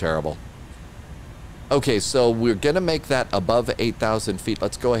 Absolutely terrible. Okay, so we're going to make that above 8,000 feet.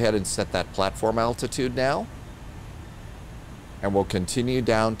 Let's go ahead and set that platform altitude now. And we'll continue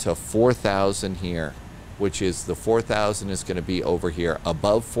down to 4,000 here, which is the 4,000 is going to be over here,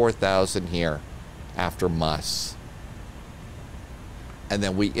 above 4,000 here after Muss. And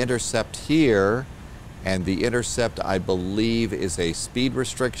then we intercept here, and the intercept, I believe, is a speed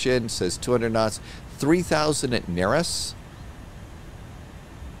restriction. It says 200 knots, 3,000 at nearest.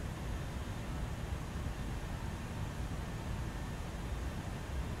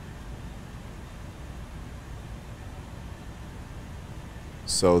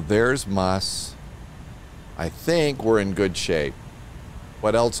 So there's Muss. I think we're in good shape.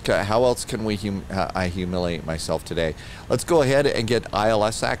 What else? How else can we I humiliate myself today? Let's go ahead and get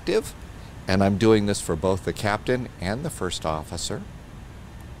ILS active. And I'm doing this for both the captain and the first officer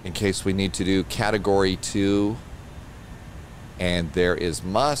in case we need to do category 2. And there is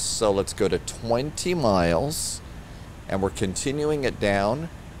Muss. So let's go to 20 miles. And we're continuing it down.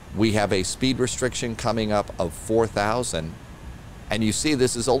 We have a speed restriction coming up of 4,000. And you see,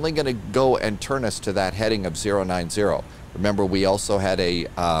 this is only going to go and turn us to that heading of 090. Remember, we also had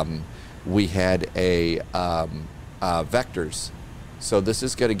vectors. So this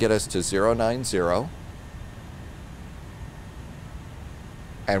is going to get us to 090.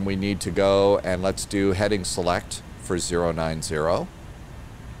 And we need to go and let's do heading select for 090.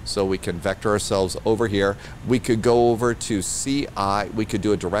 So we can vector ourselves over here. We could go over to CI. We could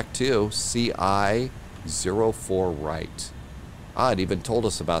do a direct to CI 04 right. It even told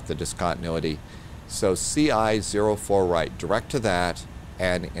us about the discontinuity. So CI 04 right, direct to that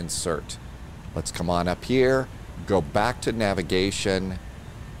and insert. Let's come on up here, go back to navigation,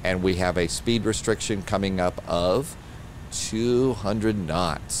 and we have a speed restriction coming up of 200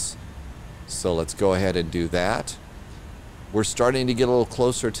 knots. So let's go ahead and do that. We're starting to get a little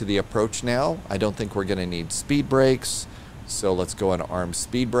closer to the approach now. I don't think we're going to need speed brakes. So let's go and arm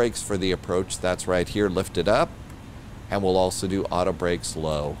speed brakes for the approach. That's right here, lift it up. And we'll also do auto brakes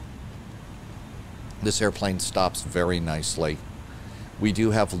low. This airplane stops very nicely. We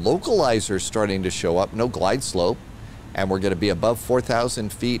do have localizers starting to show up, no glide slope, and we're going to be above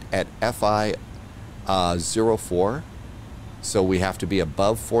 4,000 feet at FI 04. So we have to be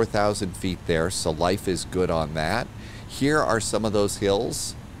above 4,000 feet there, so life is good on that. Here are some of those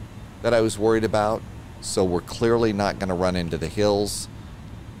hills that I was worried about, so we're clearly not going to run into the hills.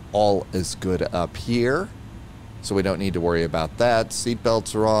 All is good up here. So we don't need to worry about that. Seat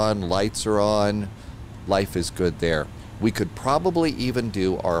belts are on, lights are on. Life is good there. We could probably even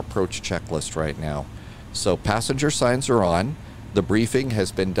do our approach checklist right now. So passenger signs are on. The briefing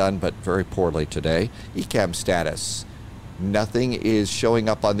has been done, but very poorly today. ECAM status. Nothing is showing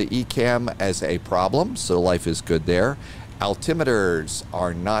up on the ECAM as a problem, so life is good there. Altimeters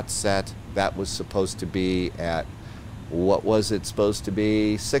are not set. That was supposed to be at, what was it supposed to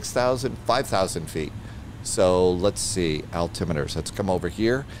be? 6,000, 5,000 feet. So let's see, altimeters. Let's come over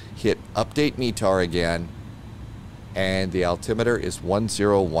here, hit update METAR again, and the altimeter is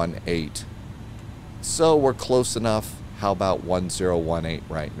 1018. So we're close enough. How about 1018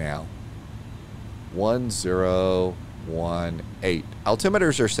 right now? 1018.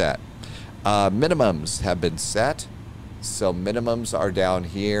 Altimeters are set. Minimums have been set. So minimums are down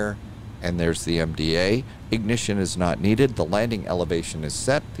here, and there's the MDA. Ignition is not needed. The landing elevation is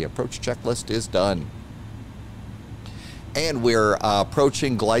set. The approach checklist is done. And we're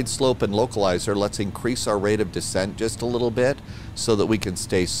approaching glide slope and localizer. Let's increase our rate of descent just a little bit so that we can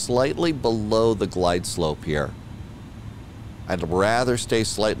stay slightly below the glide slope here. I'd rather stay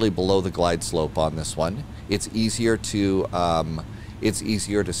slightly below the glide slope on this one. It's easier to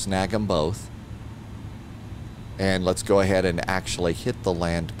snag them both. And let's go ahead and actually hit the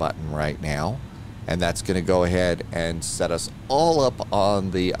land button right now. And that's going to go ahead and set us all up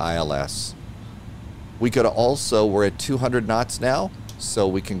on the ILS. We could also, we're at 200 knots now, so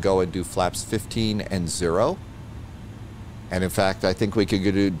we can go and do flaps 15 and 0. And in fact, I think we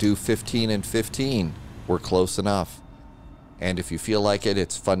could do 15 and 15. We're close enough. And if you feel like it,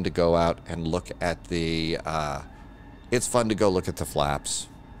 it's fun to go out and look at the, it's fun to go look at the flaps.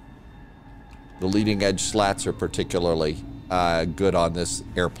 The leading edge slats are particularly good on this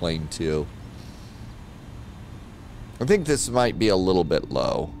airplane too. I think this might be a little bit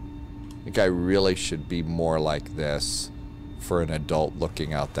low. I think I really should be more like this for an adult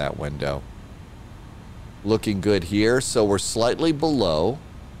looking out that window. Looking good here, so we're slightly below.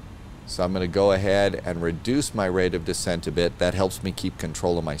 So I'm going to go ahead and reduce my rate of descent a bit. That helps me keep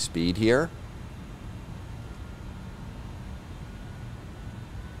control of my speed here.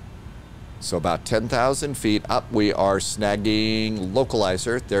 So about 10,000 feet up, we are snagging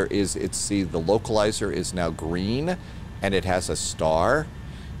localizer. There is, see, the localizer is now green and it has a star.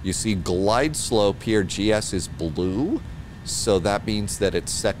 You see glide slope here, GS is blue. So that means that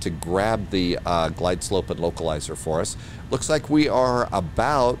it's set to grab the glide slope and localizer for us. Looks like we are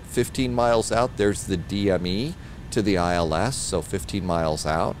about 15 miles out. There's the DME to the ILS, so 15 miles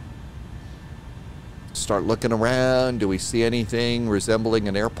out. Start looking around. Do we see anything resembling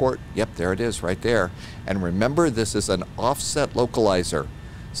an airport? Yep, there it is right there. And remember, this is an offset localizer.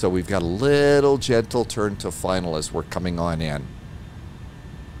 So we've got a little gentle turn to final as we're coming on in.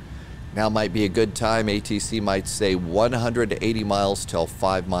 Now might be a good time. ATC might say 180 miles till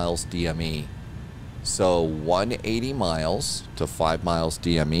 5 miles DME. So 180 miles to 5 miles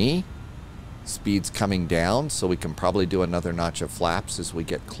DME. Speed's coming down, so we can probably do another notch of flaps as we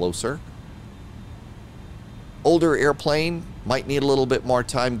get closer. Older airplane might need a little bit more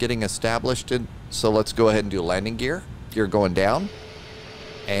time getting established, so let's go ahead and do landing gear. Gear going down.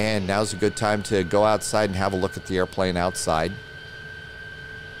 And now's a good time to go outside and have a look at the airplane outside.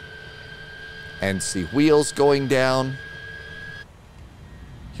 And see wheels going down.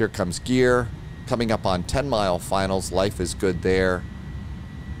 Here comes gear. Coming up on 10-mile finals. Life is good there.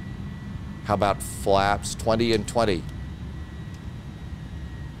 How about flaps? 20 and 20.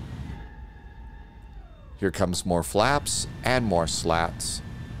 Here comes more flaps and more slats.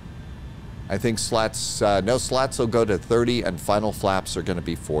 I think slats, no slats will go to 30 and final flaps are going to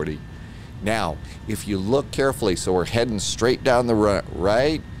be 40. Now, if you look carefully, so we're heading straight down the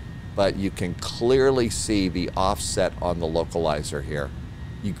right, but you can clearly see the offset on the localizer here.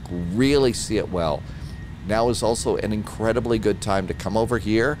 You really see it well. Now is also an incredibly good time to come over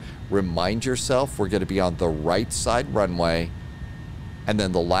here. Remind yourself we're going to be on the right side runway. And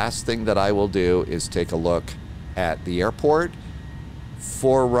then the last thing that I will do is take a look at the airport.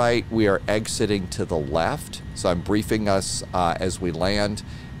 For right, we are exiting to the left. So I'm briefing us as we land.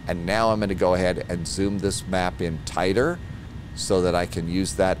 And now I'm going to go ahead and zoom this map in tighter so that I can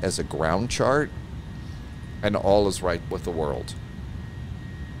use that as a ground chart. And all is right with the world.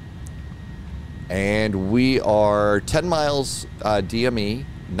 And we are 10 miles DME,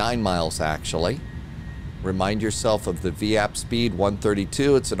 9 miles actually. Remind yourself of the VAP speed,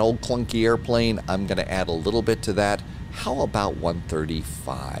 132. It's an old clunky airplane. I'm going to add a little bit to that. How about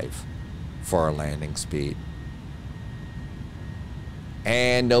 135 for our landing speed?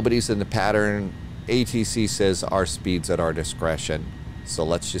 And nobody's in the pattern. ATC says our speed's at our discretion. So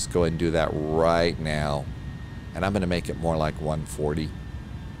let's just go ahead and do that right now. And I'm going to make it more like 140.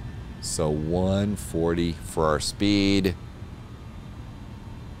 So 140 for our speed.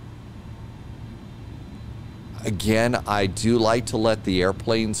 Again, I do like to let the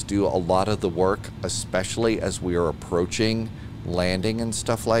airplanes do a lot of the work, especially as we are approaching landing and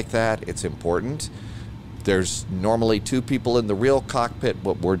stuff like that. It's important. There's normally 2 people in the real cockpit,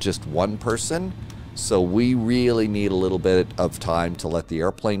 but we're just 1 person. So we really need a little bit of time to let the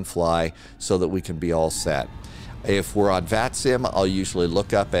airplane fly so that we can be all set. If we're on VATSIM, I'll usually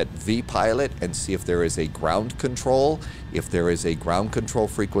look up at vPilot and see if there is a ground control. If there is a ground control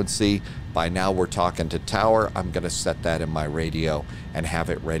frequency, by now we're talking to tower, I'm going to set that in my radio and have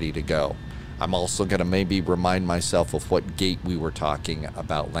it ready to go. I'm also going to maybe remind myself of what gate we were talking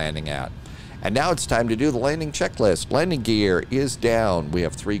about landing at. And now it's time to do the landing checklist. Landing gear is down. We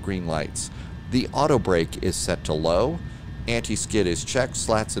have 3 green lights. The auto brake is set to low. Anti-skid is checked.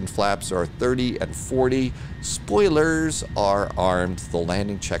 Slats and flaps are 30 and 40. Spoilers are armed. The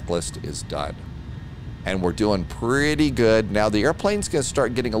landing checklist is done. And we're doing pretty good. Now the airplane's going to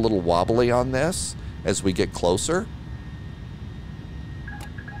start getting a little wobbly on this as we get closer.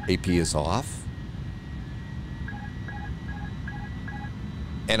 AP is off.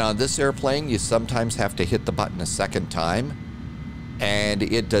 And on this airplane, you sometimes have to hit the button a second time. And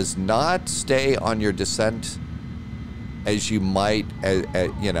it does not stay on your descent as you might,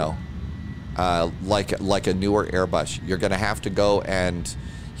 you know, like a newer Airbus. You're going to have to go and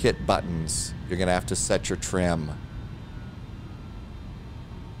hit buttons. You're going to have to set your trim.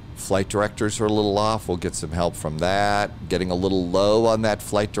 Flight directors are a little off. We'll get some help from that. Getting a little low on that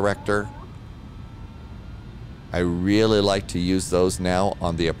flight director. I really like to use those now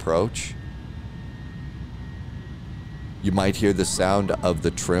on the approach. You might hear the sound of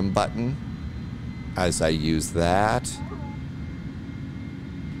the trim button as I use that.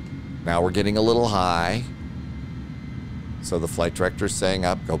 Now we're getting a little high. So the flight director is saying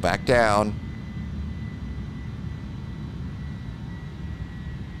up, go back down.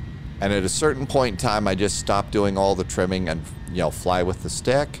 And at a certain point in time, I just stop doing all the trimming and, you know, fly with the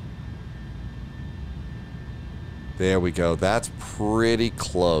stick. There we go. That's pretty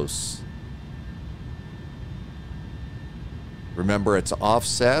close. Remember, it's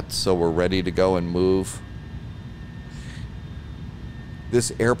offset, so we're ready to go and move.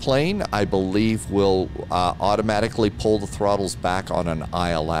 This airplane, I believe, will automatically pull the throttles back on an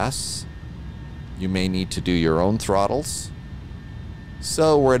ILS. You may need to do your own throttles.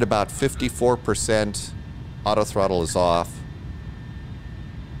 So we're at about 54%. Auto throttle is off.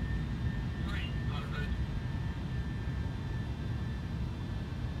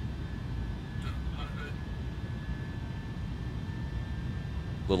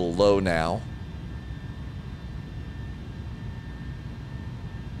 Little low now.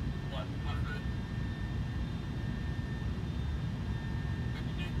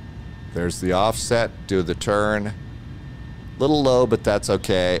 There's the offset, do the turn. Little low, but that's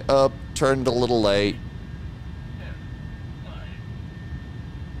okay. Up, turned a little late.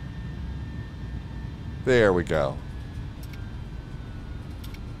 There we go.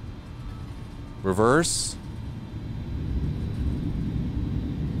 Reverse.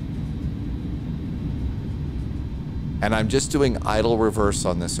 And I'm just doing idle reverse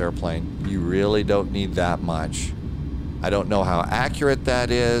on this airplane. You really don't need that much. I don't know how accurate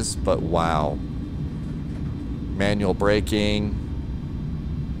that is, but wow. Manual braking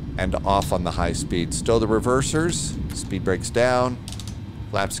and off on the high speed. Stow the reversers, speed brakes down,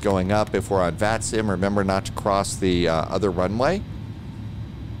 flaps going up. If we're on VATSIM, remember not to cross the other runway.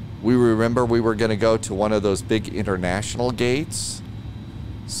 We remember we were gonna go to one of those big international gates.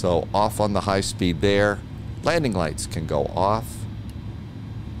 So off on the high speed there. Landing lights can go off.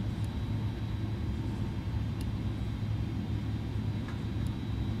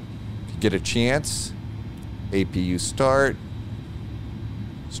 If you get a chance, APU start.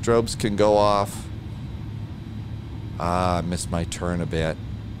 Strobes can go off. I missed my turn a bit.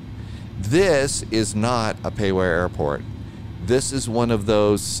 This is not a pay-where airport. This is one of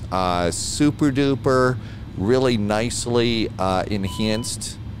those super duper, really nicely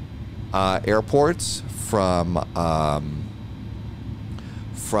enhanced airports from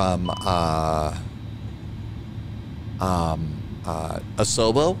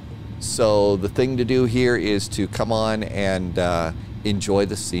Asobo. So the thing to do here is to come on and enjoy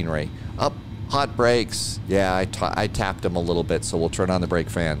the scenery. Up, hot brakes. Yeah, I tapped them a little bit, so we'll turn on the brake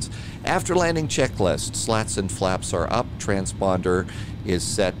fans. After landing checklist, slats and flaps are up. Transponder is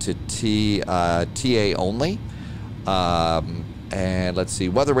set to TA only. And let's see,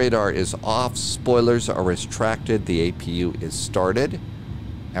 weather radar is off, spoilers are retracted, the APU is started.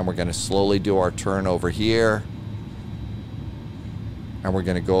 And we're gonna slowly do our turn over here. And we're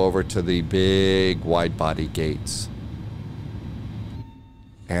gonna go over to the big wide body gates.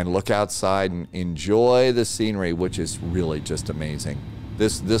 And look outside and enjoy the scenery, which is really just amazing.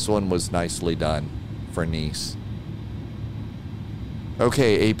 This one was nicely done for Nice.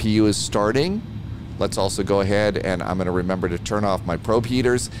 Okay, APU is starting. Let's also go ahead and I'm gonna remember to turn off my probe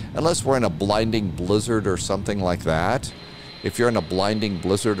heaters, unless we're in a blinding blizzard or something like that. If you're in a blinding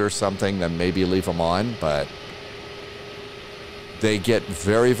blizzard or something, then maybe leave them on, but they get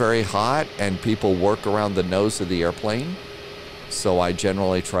very, very hot and people work around the nose of the airplane. So I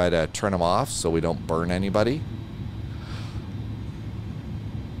generally try to turn them off so we don't burn anybody.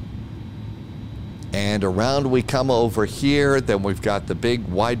 And around we come over here, then we've got the big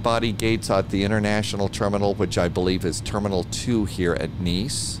wide body gates at the international terminal, which I believe is Terminal 2 here at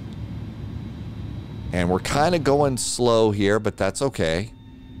Nice. And we're kind of going slow here, but that's okay.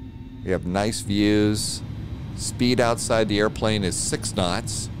 We have nice views. Speed outside the airplane is 6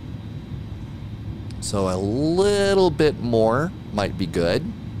 knots. So a little bit more might be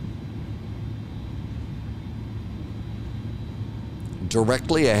good.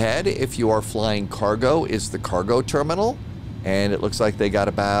 Directly ahead, if you are flying cargo, is the cargo terminal. And it looks like they got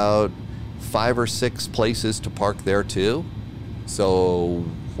about 5 or 6 places to park there too. So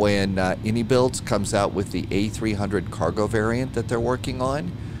when iniBuilds comes out with the A300 cargo variant that they're working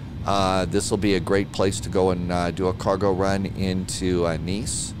on, this will be a great place to go and do a cargo run into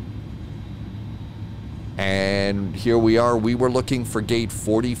Nice. And here we are. We were looking for gate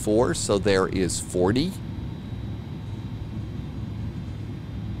 44, so there is 40.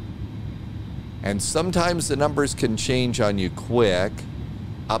 And sometimes the numbers can change on you quick.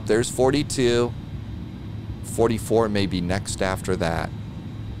 Up there's 42, 44 may be next after that.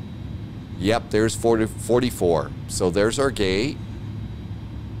 Yep, there's 44. So there's our gate.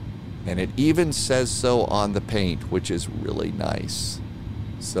 And it even says so on the paint, which is really nice.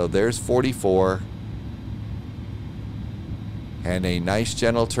 So there's 44. And a nice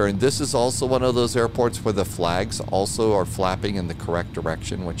gentle turn. This is also one of those airports where the flags also are flapping in the correct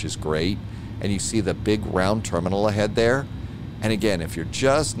direction, which is great. And you see the big round terminal ahead there. And again, if you're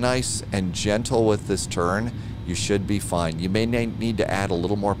just nice and gentle with this turn, you should be fine. You may need to add a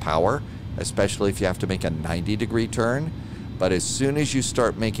little more power, especially if you have to make a 90-degree turn. But as soon as you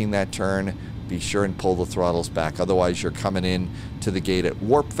start making that turn, be sure and pull the throttles back. Otherwise, you're coming in to the gate at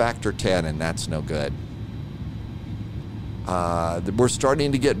warp factor 10, and that's no good. We're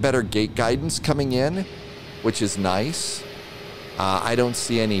starting to get better gate guidance coming in, which is nice. I don't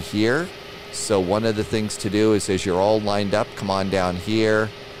see any here. So one of the things to do is, as you're all lined up, come on down here,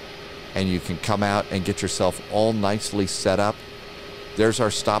 and you can come out and get yourself all nicely set up. There's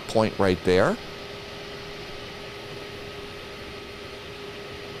our stop point right there.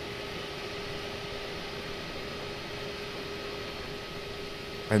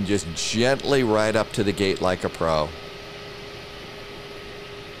 And just gently ride up to the gate like a pro.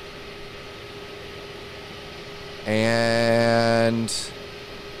 And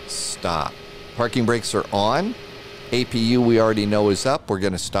stop. Parking brakes are on. APU we already know is up. We're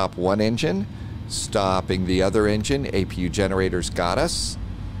going to stop one engine. Stopping the other engine. APU generators got us.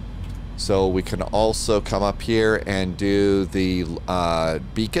 So we can also come up here and do the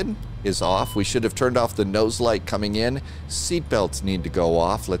beacon is off. We should have turned off the nose light coming in. Seat belts need to go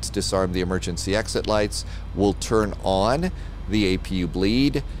off. Let's disarm the emergency exit lights. We'll turn on the APU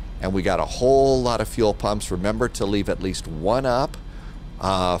bleed. And we got a whole lot of fuel pumps. Remember to leave at least one up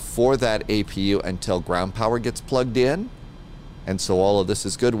for that APU until ground power gets plugged in. And so all of this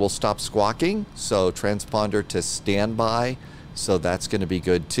is good. We'll stop squawking. So transponder to standby. So that's going to be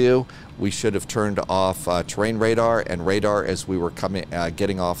good too. We should have turned off terrain radar and radar as we were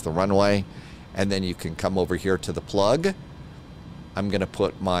getting off the runway. And then you can come over here to the plug. I'm going to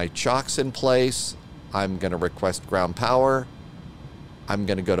put my chocks in place. I'm going to request ground power. I'm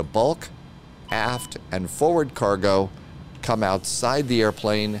going to go to bulk, aft, and forward cargo. Come outside the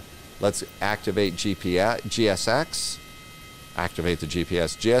airplane. Let's activate GSX. Activate the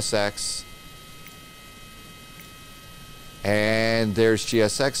GPS. GSX. And there's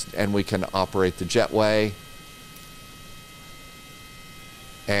GSX, and we can operate the jetway.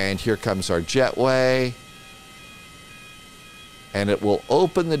 And here comes our jetway. And it will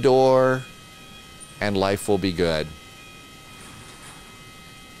open the door, and life will be good.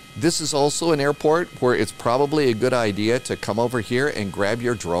 This is also an airport where it's probably a good idea to come over here and grab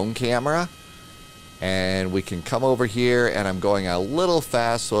your drone camera. And we can come over here, and I'm going a little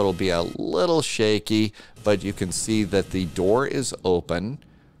fast, so it'll be a little shaky, but you can see that the door is open.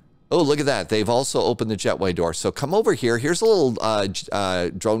 Oh, look at that. They've also opened the jetway door. So come over here. Here's a little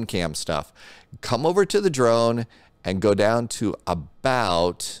drone cam stuff. Come over to the drone and go down to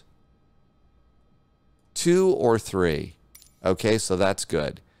about 2 or 3. Okay, so that's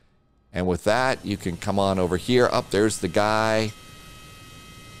good. And with that, you can come on over here. Up there's the guy.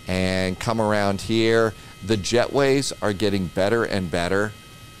 And come around here. The jetways are getting better and better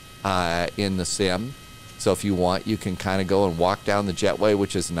in the sim. So if you want, you can kind of go and walk down the jetway,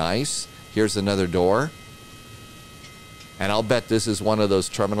 which is nice. Here's another door. And I'll bet this is one of those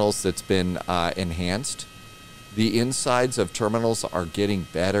terminals that's been enhanced. The insides of terminals are getting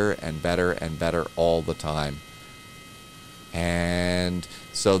better and better and better all the time. And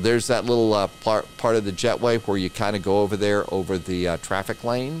so there's that little part of the jetway where you kind of go over there over the traffic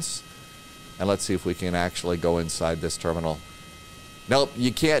lanes. And let's see if we can actually go inside this terminal. Nope,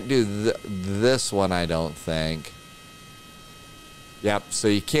 you can't do this one, I don't think. Yep, so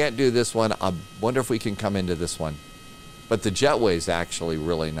you can't do this one. I wonder if we can come into this one. But the jetway is actually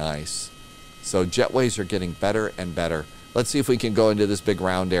really nice. So jetways are getting better and better. Let's see if we can go into this big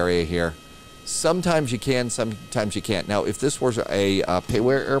round area here. Sometimes you can, sometimes you can't. Now, if this was a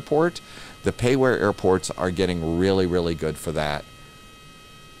payware airport, the payware airports are getting really, really good for that.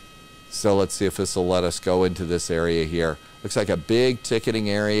 So let's see if this will let us go into this area here. Looks like a big ticketing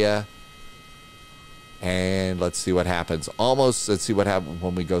area. And let's see what happens. Almost, let's see what happens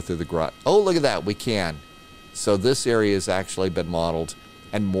when we go through the garage. Oh, look at that, we can. So this area has actually been modeled.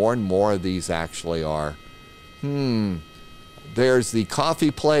 And more of these actually are. There's the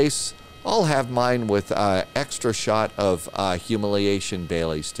coffee place. I'll have mine with extra shot of humiliation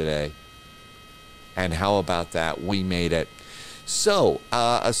Baileys today. And how about that? We made it. So,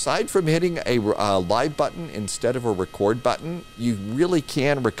 aside from hitting a live button instead of a record button, you really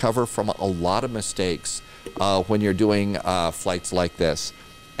can recover from a lot of mistakes. when you're doing flights like this.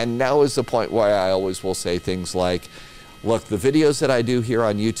 And now is the point where I always will say things like, look, the videos that I do here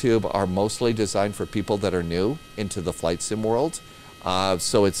on YouTube are mostly designed for people that are new into the flight sim world.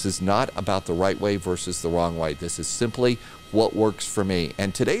 So this is not about the right way versus the wrong way. This is simply what works for me.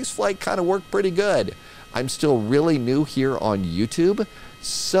 And today's flight kind of worked pretty good. I'm still really new here on YouTube,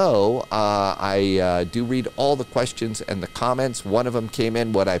 so I do read all the questions and the comments. One of them came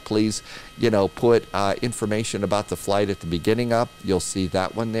in, would I please, put information about the flight at the beginning up? You'll see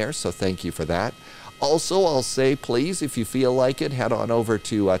that one there, so thank you for that. Also, I'll say, please, if you feel like it, head on over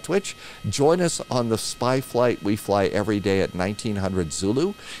to Twitch. Join us on the spy flight we fly every day at 1900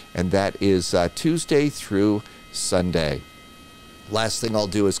 Zulu, and that is Tuesday through Sunday. Last thing I'll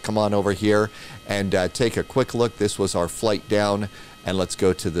do is come on over here and take a quick look. This was our flight down, and let's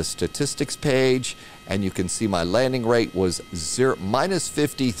go to the statistics page, and you can see my landing rate was minus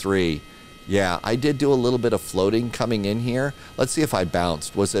 53. Yeah, I did do a little bit of floating coming in here. Let's see if I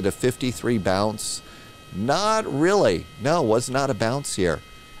bounced. Was it a 53 bounce? Not really. No, was not a bounce here.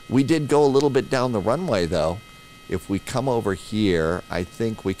 We did go a little bit down the runway, though. If we come over here, I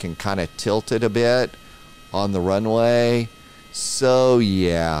think we can kind of tilt it a bit on the runway. So,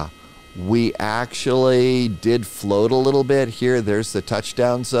 yeah, we actually did float a little bit here. There's the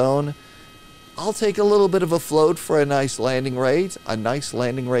touchdown zone. I'll take a little bit of a float for a nice landing rate. A nice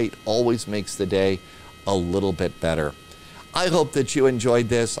landing rate always makes the day a little bit better. I hope that you enjoyed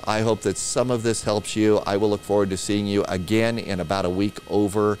this. I hope that some of this helps you. I will look forward to seeing you again in about a week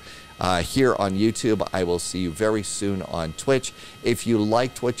over here on YouTube. I will see you very soon on Twitch. If you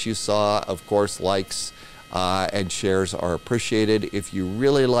liked what you saw, of course, likes and shares are appreciated. If you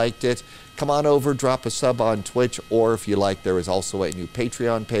really liked it, come on over, drop a sub on Twitch, or if you like, there is also a new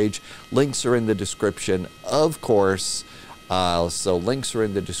Patreon page. Links are in the description, of course. So links are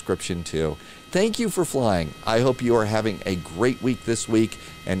in the description too. Thank you for flying. I hope you are having a great week this week,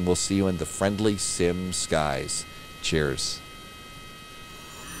 and we'll see you in the friendly sim skies. Cheers.